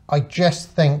 I just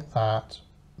think that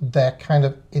their kind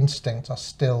of instincts are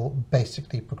still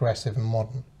basically progressive and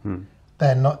modern.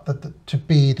 They're not to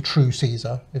be the true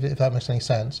Caesar, if that makes any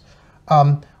sense.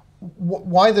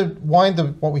 Why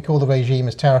what we call the regime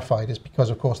is terrified is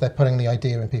because, of course, they're putting the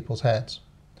idea in people's heads.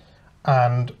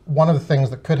 And one of the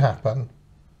things that could happen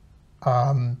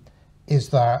is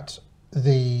that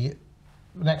the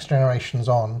next generations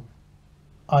on,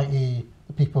 i.e.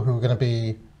 the people who are going to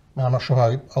be, I'm not sure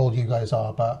how old you guys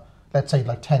are, but let's say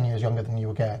like 10 years younger than you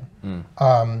again,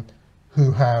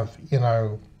 who have,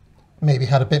 maybe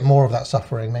had a bit more of that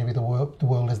suffering, maybe the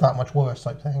world is that much worse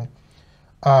type thing,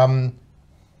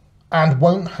 and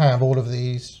won't have all of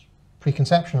these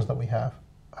preconceptions that we have.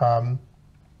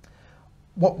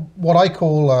 What I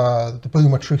call the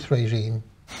boomer truth regime,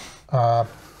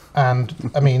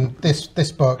 and I mean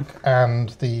this book and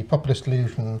the Populist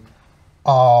Delusion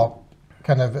are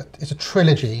kind of, it's a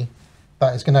trilogy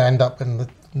that is going to end up in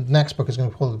next book is going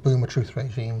to be called The Boomer Truth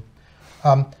Regime,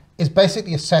 is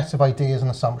basically a set of ideas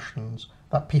and assumptions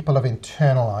that people have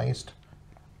internalized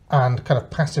and kind of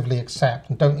passively accept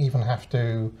and don't even have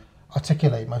to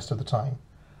articulate most of the time,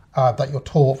 that you're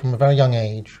taught from a very young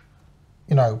age.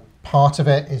 You know, part of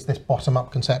it is this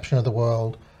bottom-up conception of the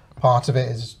world, part of it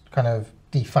is kind of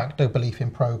de facto belief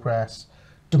in progress,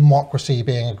 democracy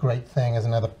being a great thing is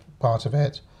another part of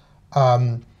it.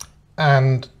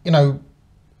 And, you know,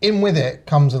 in with it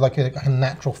comes like a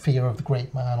natural fear of the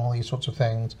great man, all these sorts of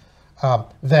things,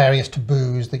 various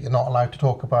taboos that you're not allowed to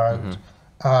talk about,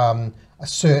 a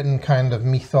certain kind of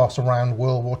mythos around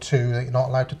World War II that you're not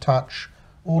allowed to touch,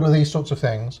 all of these sorts of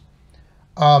things.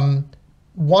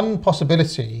 One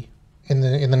possibility in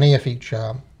the near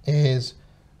future is,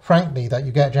 frankly, that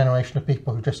you get a generation of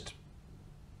people who just,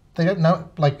 they don't know,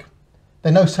 like,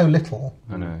 they know so little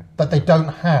that they don't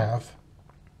have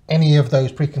any of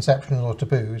those preconceptions or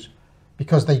taboos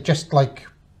because they just, like,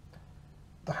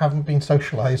 haven't been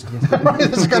socialized.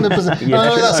 It's kind of bizarre. I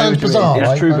know that sounds bizarre. It's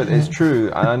right? true, but it's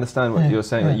true. I understand what you're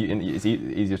saying. That it's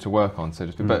easier to work on, so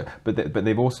to speak. But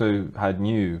they've also had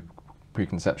new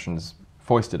preconceptions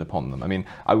foisted upon them. I mean,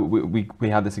 we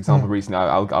had this example recently.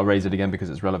 I'll raise it again because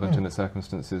it's relevant in the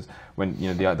circumstances when,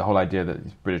 you know, the whole idea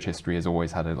that British history has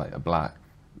always had a black.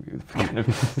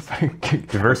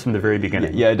 Diverse from the very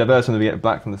beginning. Yeah, diverse from the beginning,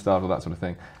 black from the start, all that sort of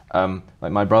thing.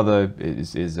 Like my brother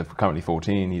is currently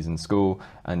 14. He's in school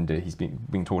and he's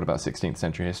being taught about 16th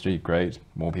century history. Great,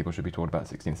 more people should be taught about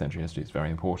 16th century history. It's very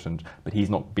important. But he's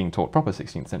not being taught proper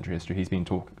 16th century history. He's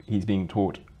being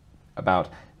taught about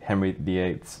Henry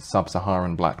VIII's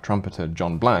sub-Saharan black trumpeter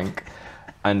John Blank.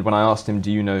 And when I asked him,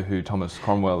 do you know who Thomas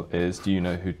Cromwell is? Do you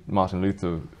know who Martin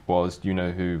Luther was? Do you know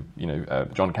who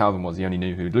John Calvin was? He only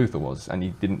knew who Luther was, and he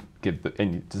didn't give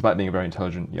despite being a very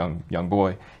intelligent young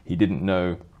boy, he didn't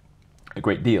know a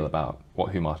great deal about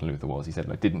who Martin Luther was. He said,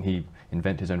 like, didn't he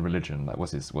invent his own religion? Like,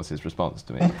 was his response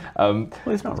to me? Well,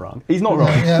 he's not wrong. He's not wrong.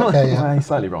 Yeah. He's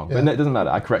slightly wrong, but it doesn't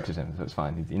matter. I corrected him, so it's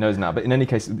fine. He knows now. But in any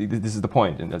case, this is the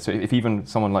point. And so if even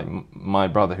someone like my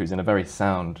brother, who's in a very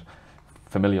sound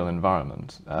familial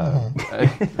environment,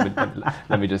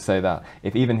 let me just say that,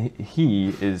 if even he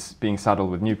is being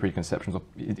saddled with new preconceptions,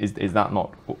 is that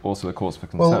not also a cause for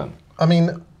concern? Well, I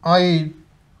mean, I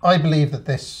believe that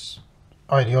this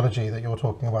ideology that you're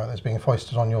talking about that's being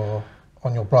foisted on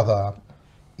your brother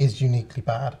is uniquely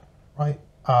bad, right?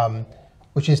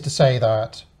 Which is to say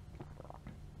that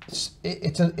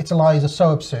its lies are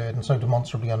so absurd and so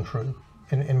demonstrably untrue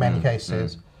in many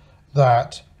cases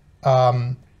that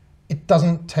it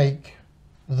doesn't take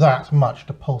that much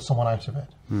to pull someone out of it.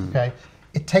 Okay,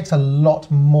 it takes a lot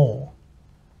more.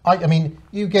 I mean,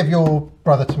 you give your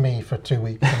brother to me for 2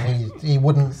 weeks, and he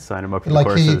wouldn't sign him up for the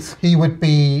courses. He would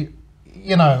be,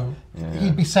 you know,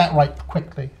 he'd be set right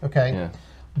quickly. Okay,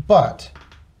 but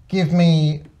give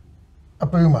me a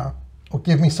boomer, or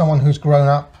give me someone who's grown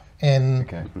up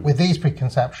with these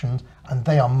preconceptions, and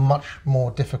they are much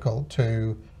more difficult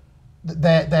to.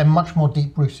 They're much more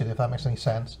deep-rooted, if that makes any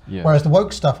sense. Yeah. Whereas the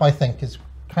woke stuff, I think, is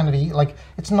kind of like,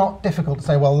 it's not difficult to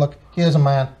say, well, look, here's a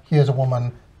man, here's a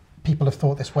woman. People have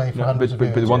thought this way for hundreds of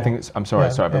years. But one thing, I'm sorry,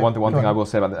 but one thing I will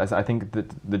say about that is I think that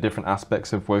the different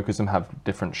aspects of wokeism have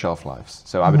different shelf lives.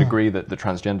 So I would agree that the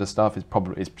transgender stuff is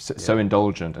probably so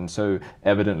indulgent and so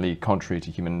evidently contrary to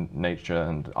human nature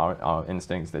and our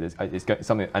instincts that it's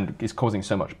something, and is causing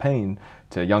so much pain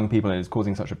to young people and is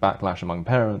causing such a backlash among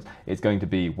parents. It's going to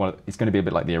be a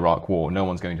bit like the Iraq War. No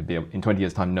one's going to be in 20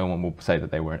 years' time. No one will say that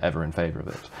they were ever in favour of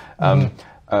it.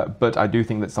 But I do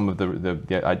think that some of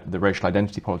the racial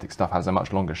identity politics stuff has a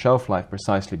much longer shelf life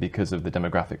precisely because of the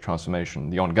demographic transformation,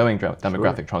 the ongoing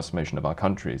demographic transformation of our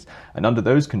countries. And under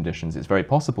those conditions, it's very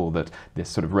possible that this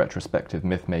sort of retrospective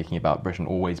myth-making about Britain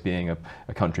always being a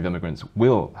country of immigrants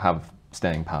will have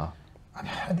staying power.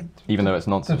 Even though it's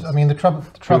nonsense. I mean, the trouble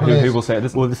is... Who will say it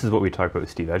isn't? Well, this is what we talked about with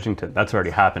Steve Edgington. That's already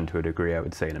happened to a degree, I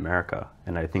would say, in America.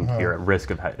 And I think you're at risk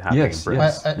of happening in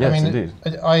Britain. Yes, indeed.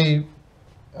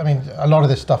 I mean, a lot of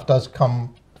this stuff does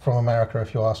come from America,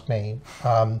 if you ask me.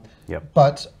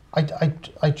 But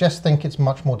I just think it's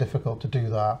much more difficult to do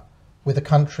that with a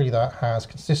country that has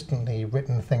consistently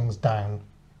written things down,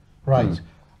 right?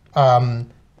 And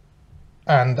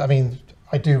I mean,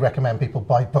 I do recommend people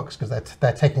buy books because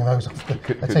they're taking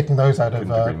those out of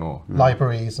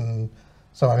libraries, and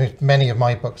so I mean, many of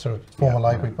my books are former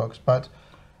library books. But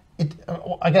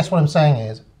I guess what I'm saying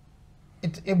is,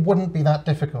 it wouldn't be that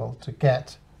difficult to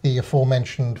get the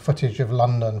aforementioned footage of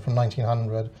London from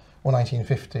 1900 or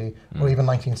 1950 or even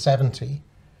 1970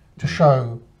 to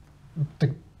show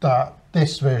that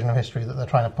this version of history that they're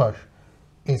trying to push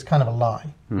is kind of a lie,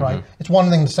 right? It's one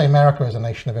thing to say America is a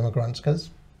nation of immigrants, because,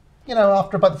 you know,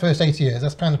 after about the first 80 years,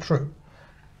 that's kind of true.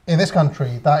 In this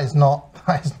country, that is not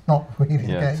really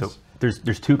the case. So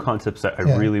there's two concepts that I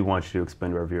really want you to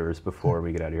explain to our viewers before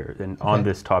we get out of here. And on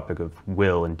this topic of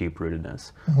will and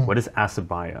deep-rootedness, what is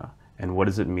asabaya, and what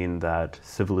does it mean that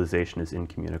civilization is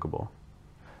incommunicable?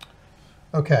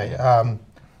 Okay,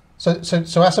 so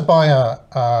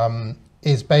asabaya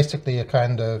is basically a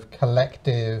kind of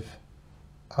collective,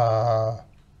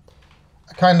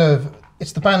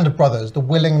 it's the band of brothers, the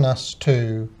willingness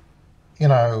to, you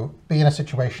know, be in a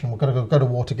situation, we're going to go to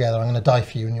war together, I'm going to die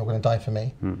for you and you're going to die for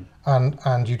me.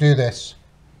 And you do this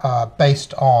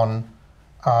based on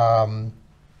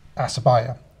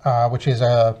asabaya, which is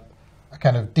a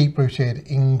kind of deep-rooted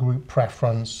in-group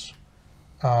preference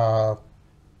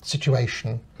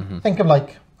situation. Think of,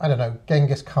 like, I don't know,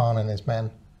 Genghis Khan and his men,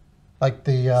 like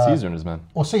the Caesar and his men,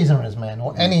 or Caesar and his men,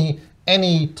 or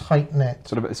any tight-knit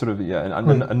sort of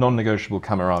a non-negotiable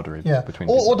camaraderie between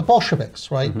or the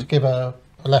Bolsheviks, right? To give a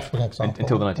left-wing example.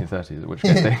 Until the 1930s, at which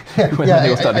case they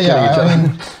all started killing each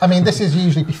other. I mean, this is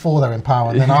usually before they're in power,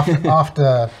 and then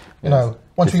after you know,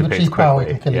 once we've achieved power, we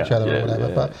can kill each other or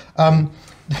whatever. But I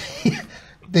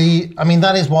mean,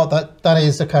 that is what that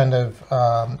is a kind of.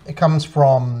 It comes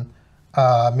from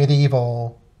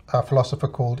medieval philosopher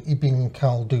called Ibn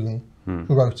Khaldun,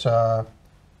 who wrote a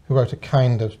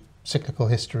kind of cyclical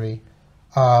history,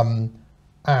 and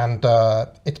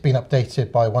it's been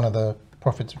updated by one of the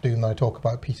prophets of doom that I talk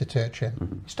about, Peter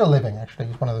Turchin. He's still living, actually.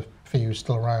 He's one of the few who's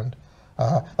still around.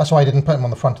 That's why I didn't put him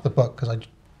on the front of the book, because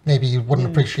maybe you wouldn't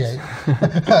appreciate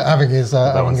having his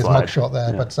mugshot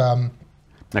there. But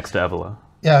next to Evola.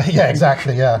 Yeah,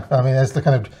 exactly. Yeah, I mean, there's the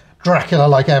kind of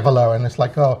Dracula-like Evola, and it's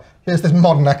like, oh, here's this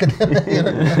modern academic. You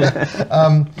know?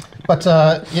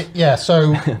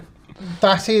 So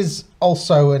that is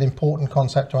also an important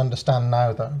concept to understand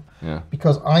now, though,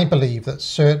 because I believe that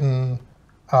certain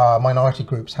minority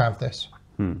groups have this,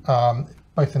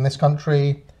 both in this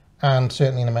country and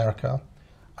certainly in America.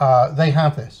 They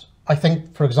have this. I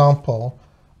think, for example,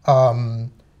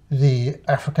 the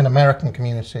African American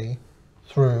community,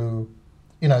 through,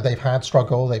 you know, they've had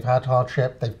struggle, they've had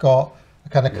hardship, they've got a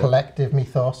kind of collective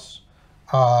mythos.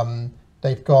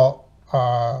 They've got,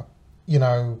 you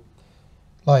know,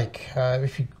 like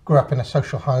if you grew up in a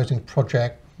social housing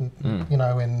project, you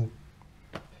know, in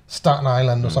Staten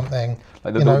Island or something.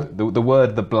 Like the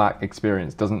word "the black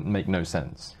experience" doesn't make no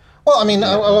sense. Well, I mean,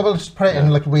 I'll just put it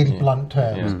in like really blunt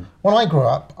terms. When I grew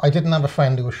up, I didn't have a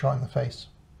friend who was shot in the face.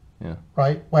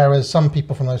 Right? Whereas some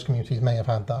people from those communities may have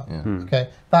had that. Okay,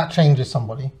 that changes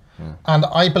somebody. And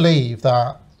I believe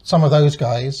that some of those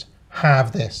guys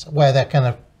have this, where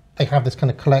they have this kind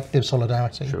of collective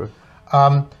solidarity. Sure.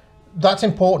 That's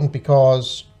important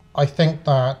because I think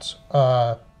that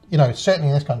you know, certainly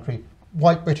in this country,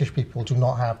 white British people do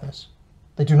not have this.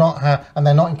 They do not have, and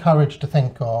they're not encouraged to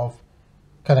think of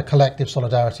kind of collective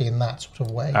solidarity in that sort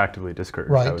of way. Actively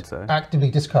discouraged, right? I would say. Actively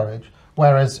discouraged,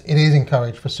 whereas it is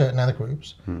encouraged for certain other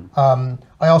groups.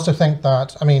 I also think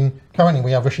that, I mean, currently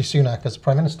we have Rishi Sunak as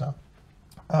Prime Minister.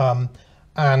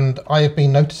 And I have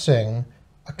been noticing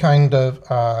a kind of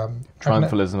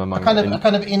triumphalism among a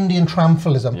kind of Indian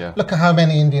triumphalism. Look at how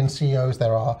many Indian CEOs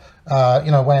there are.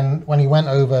 You know, when he went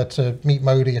over to meet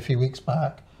Modi a few weeks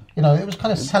back, you know, it was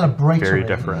kind of celebratory, very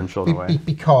deferential in a way,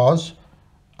 because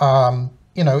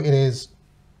you know, it's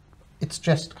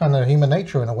just kind of human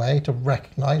nature in a way to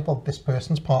recognize, well, this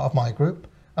person's part of my group,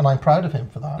 and I'm proud of him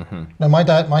for that. Now, my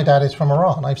dad is from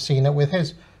Iran. I've seen it with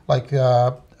his, like,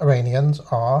 Iranians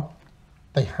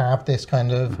they have this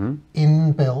kind of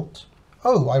inbuilt,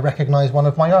 oh, I recognize one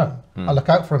of my own. I look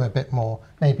out for him a bit more.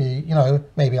 Maybe, you know,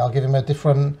 maybe I'll give him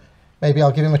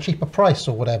a cheaper price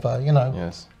or whatever, you know.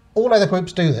 Yes. All other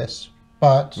groups do this,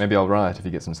 but... Maybe I'll riot if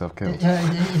he gets himself killed.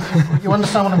 You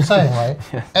understand what I'm saying, right?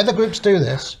 Yes. Other groups do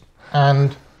this,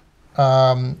 and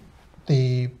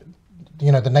the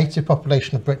native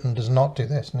population of Britain does not do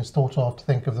this, and is thought of to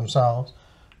think of themselves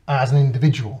as an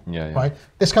individual, right?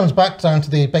 This comes back down to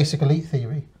the basic elite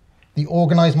theory. The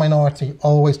organised minority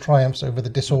always triumphs over the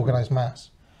disorganised mass.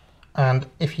 And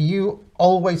if you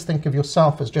always think of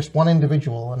yourself as just one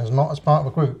individual and as not as part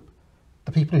of a group,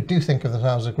 the people who do think of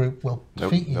themselves as a group will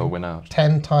defeat you win out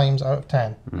 10 times out of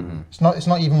 10. It's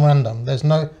not even random.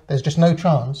 There's just no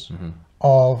chance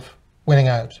of winning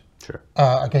out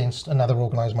against another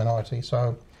organised minority.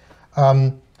 So.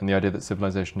 And the idea that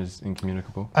civilization is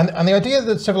incommunicable? And the idea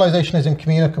that civilization is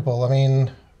incommunicable, I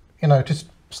mean, you know, just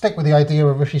stick with the idea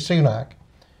of Rishi Sunak.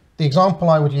 The example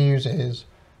I would use is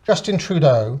Justin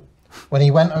Trudeau, when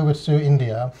he went over to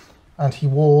India and he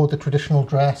wore the traditional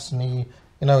dress and he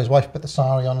you know, his wife put the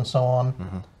sari on and so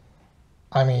on.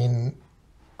 I mean,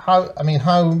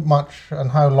 how much and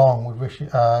how long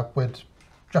would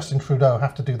Justin Trudeau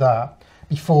have to do that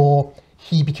before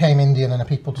he became Indian and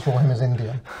people saw him as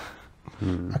Indian?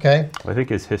 Okay. I think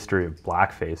his history of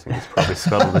blackfacing has probably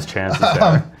scuttled his chances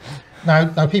there.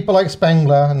 Now, people like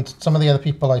Spengler and some of the other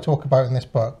people I talk about in this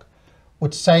book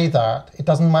would say that it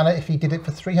doesn't matter if he did it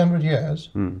for 300 years,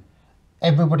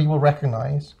 everybody will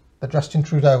recognise that Justin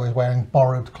Trudeau is wearing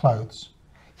borrowed clothes.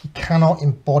 He cannot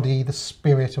embody the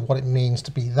spirit of what it means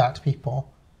to be that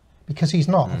people, because he's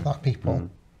not of that people.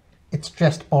 It's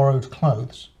just borrowed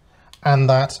clothes. And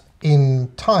that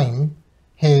in time,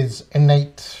 his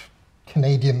innate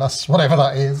Canadianness, whatever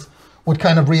that is, would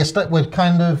kind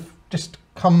of just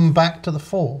come back to the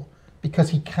fore,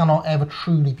 because he cannot ever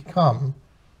truly become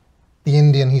the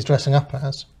Indian he's dressing up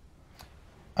as.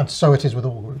 And so it is with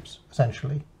all groups,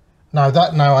 essentially. Now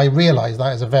I realise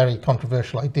that is a very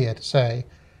controversial idea to say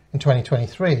in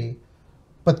 2023,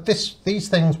 but these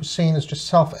things were seen as just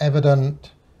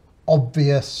self-evident,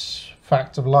 obvious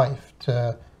facts of life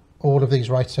to all of these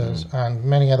writers and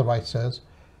many other writers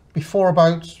before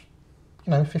about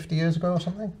 50 years ago or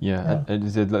something. Yeah.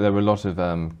 There were a lot of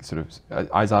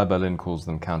Isaiah Berlin calls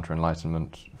them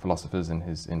counter-enlightenment philosophers in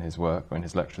his work, or in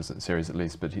his lectures series at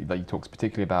least, but he talks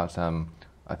particularly about,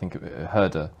 I think,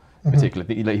 Herder,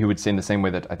 particularly, who would say in the same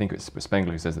way that I think it's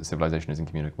Spengler who says that civilization is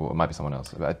incommunicable, or it might be someone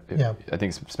else. I think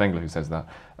it's Spengler who says that.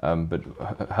 But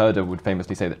Herder would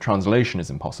famously say that translation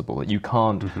is impossible, that you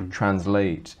can't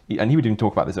translate, and he would even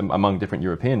talk about this among different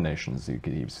European nations.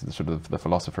 He was sort of the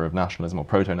philosopher of nationalism, or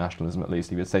proto-nationalism at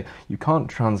least. He would say you can't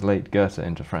translate Goethe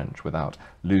into French without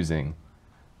losing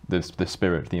the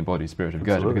spirit, the embodied spirit of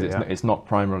Goethe, because it's not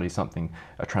primarily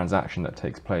a transaction that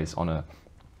takes place on a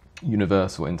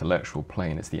universal intellectual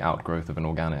plane. It's the outgrowth of an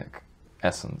organic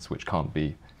essence which can't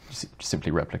be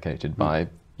simply replicated by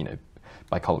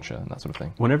culture and that sort of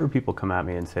thing. Whenever people come at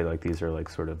me and say like these are like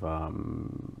sort of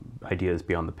ideas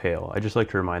beyond the pale, I just like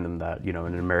to remind them that in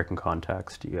an American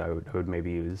context I would maybe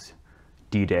use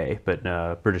D-Day, but in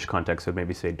a British context I would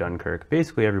maybe say Dunkirk.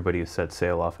 Basically everybody who set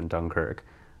sail off in Dunkirk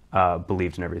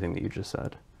believed in everything that you just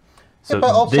said.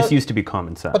 So this used to be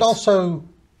common sense. But also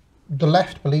the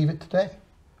left believe it today.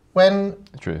 When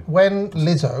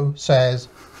Lizzo says,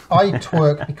 "I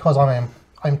twerk because I'm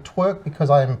twerk because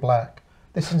I am black.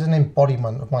 This is an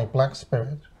embodiment of my black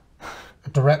spirit." A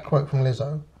direct quote from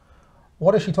Lizzo.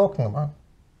 What is she talking about?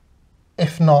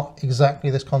 If not exactly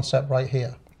this concept right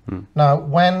here. Now,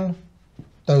 when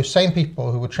those same people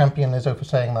who would champion Lizzo for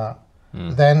saying that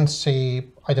then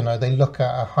see, I don't know, they look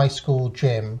at a high school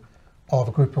gym of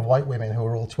a group of white women who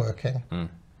are all twerking.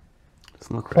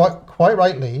 Quite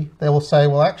rightly, they will say,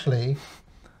 well, actually,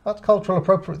 that's cultural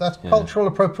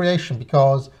appropriation,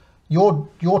 because you're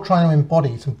trying to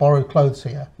embody some borrowed clothes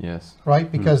here. Yes.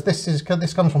 Right? Because this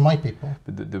comes from my people.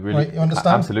 But the really, right? You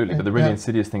understand? Absolutely. But the really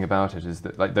insidious thing about it is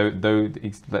that, like, though the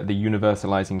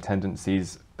universalizing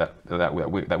tendencies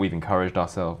that we've encouraged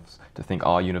ourselves to think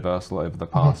are universal over the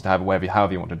past, to have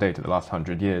however you want to date it, the last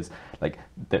 100 years, like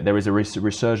there is a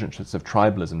resurgence of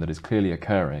tribalism that is clearly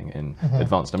occurring in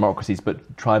advanced democracies,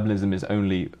 but tribalism is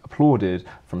only applauded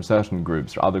from certain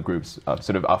groups, or other groups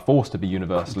are forced to be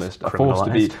universalist, are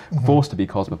forced to be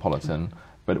cosmopolitan.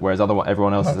 But whereas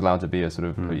everyone else is allowed to be a sort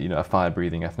of a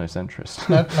fire-breathing ethnocentrist.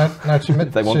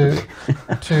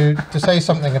 To say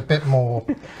something a bit more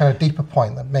kind of deeper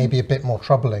point that may be a bit more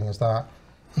troubling is that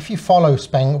if you follow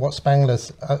what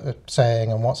Spengler's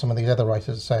saying and what some of these other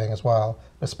writers are saying as well,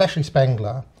 especially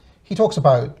Spengler, he talks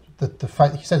about the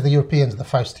fact, he says the Europeans are the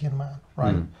Faustian man,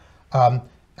 right?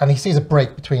 And he sees a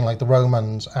break between like the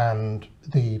Romans and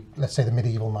let's say the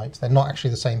medieval knights. They're not actually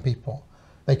the same people.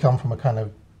 They come from a kind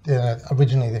of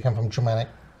originally they come from Germanic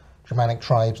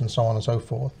tribes and so on and so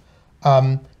forth.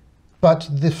 But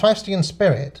the Faustian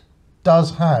spirit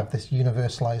does have this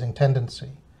universalizing tendency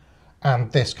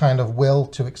and this kind of will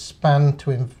to expand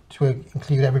to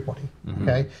include everybody,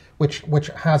 okay? Which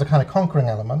has a kind of conquering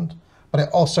element, but it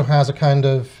also has a kind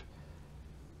of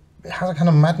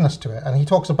madness to it. And he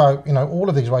talks about, all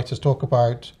of these writers talk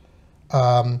about,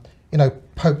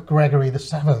 Pope Gregory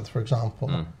VII, for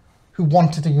example, who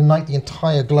wanted to unite the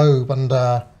entire globe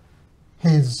under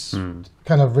his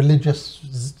kind of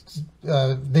religious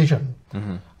vision.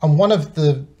 And one of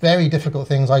the very difficult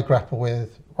things I grapple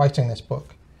with writing this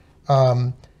book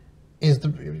is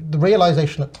the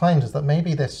realization at times is that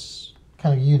maybe this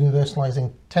kind of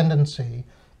universalizing tendency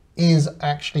is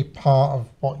actually part of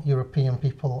what European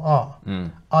people are,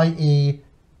 i.e.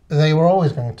 they were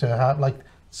always going to have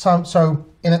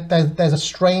there's a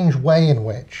strange way in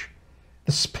which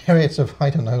the spirit of,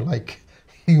 I don't know, like,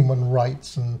 human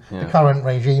rights and the current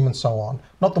regime and so on.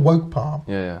 Not the woke part,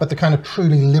 but the kind of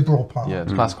truly liberal part. Yeah,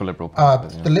 the classical liberal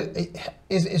part.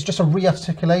 It's just a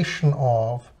re-articulation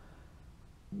of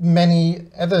many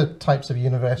other types of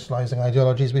universalizing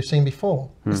ideologies we've seen before.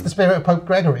 It's the spirit of Pope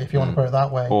Gregory, if you want to put it that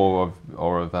way, or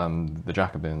of the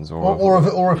Jacobins, or of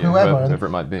whoever, whoever it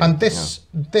might be. And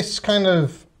this kind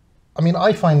of, I mean,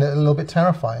 I find it a little bit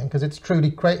terrifying because it's truly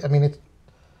great. I mean,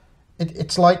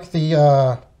 it's like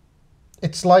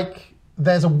it's like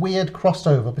there's a weird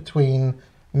crossover between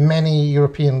many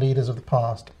European leaders of the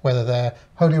past, whether they're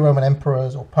Holy Roman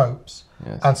emperors or popes,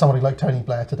 and somebody like Tony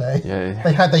Blair today.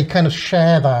 They kind of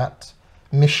share that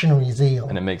missionary zeal,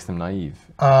 and it makes them naive.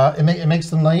 It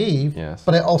makes them naive,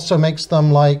 but it also makes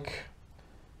them like,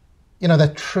 you know,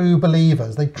 they're true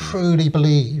believers. They truly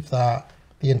believe that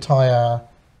the entire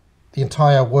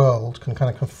world can kind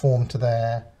of conform to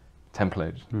their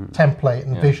template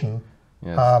and vision.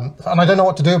 And I don't know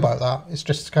what to do about that. It's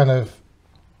just kind of.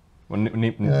 Well,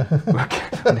 Neema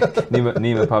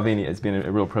Parvini, it's been a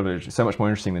real privilege. So much more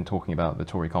interesting than talking about the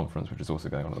Tory conference, which is also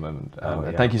going on at the moment.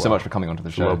 Thank you so much for coming onto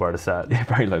the show. Low bar to set. Yeah,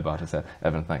 very low bar to set.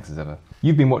 Evan, thanks as ever.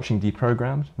 You've been watching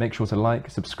Deprogrammed. Make sure to like,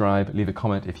 subscribe, leave a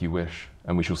comment if you wish,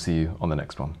 and we shall see you on the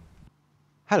next one.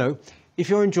 Hello. If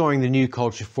you're enjoying the New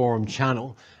Culture Forum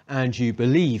channel and you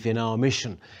believe in our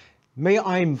mission, may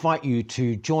I invite you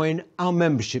to join our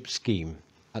membership scheme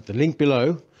at the link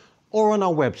below or on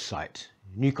our website,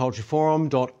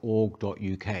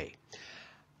 newcultureforum.org.uk.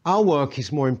 Our work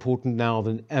is more important now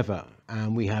than ever,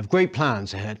 and we have great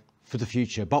plans ahead for the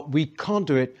future, but we can't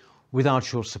do it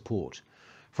without your support.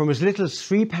 From as little as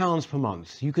 £3 per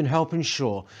month, you can help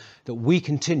ensure that we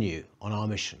continue on our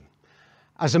mission.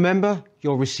 As a member,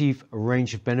 you'll receive a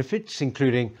range of benefits,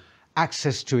 including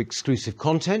access to exclusive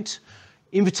content,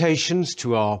 invitations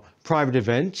to our private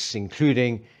events,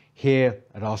 including here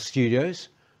at our studios,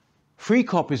 free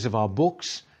copies of our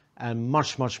books, and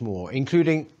much, much more,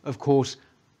 including, of course,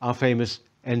 our famous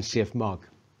NCF mug.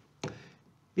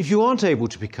 If you aren't able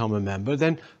to become a member,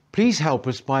 then please help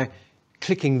us by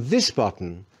clicking this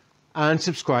button and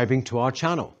subscribing to our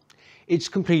channel. It's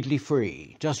completely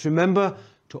free. Just remember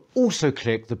to also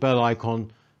click the bell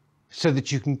icon so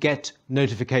that you can get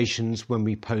notifications when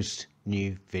we post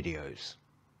new videos.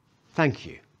 Thank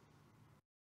you.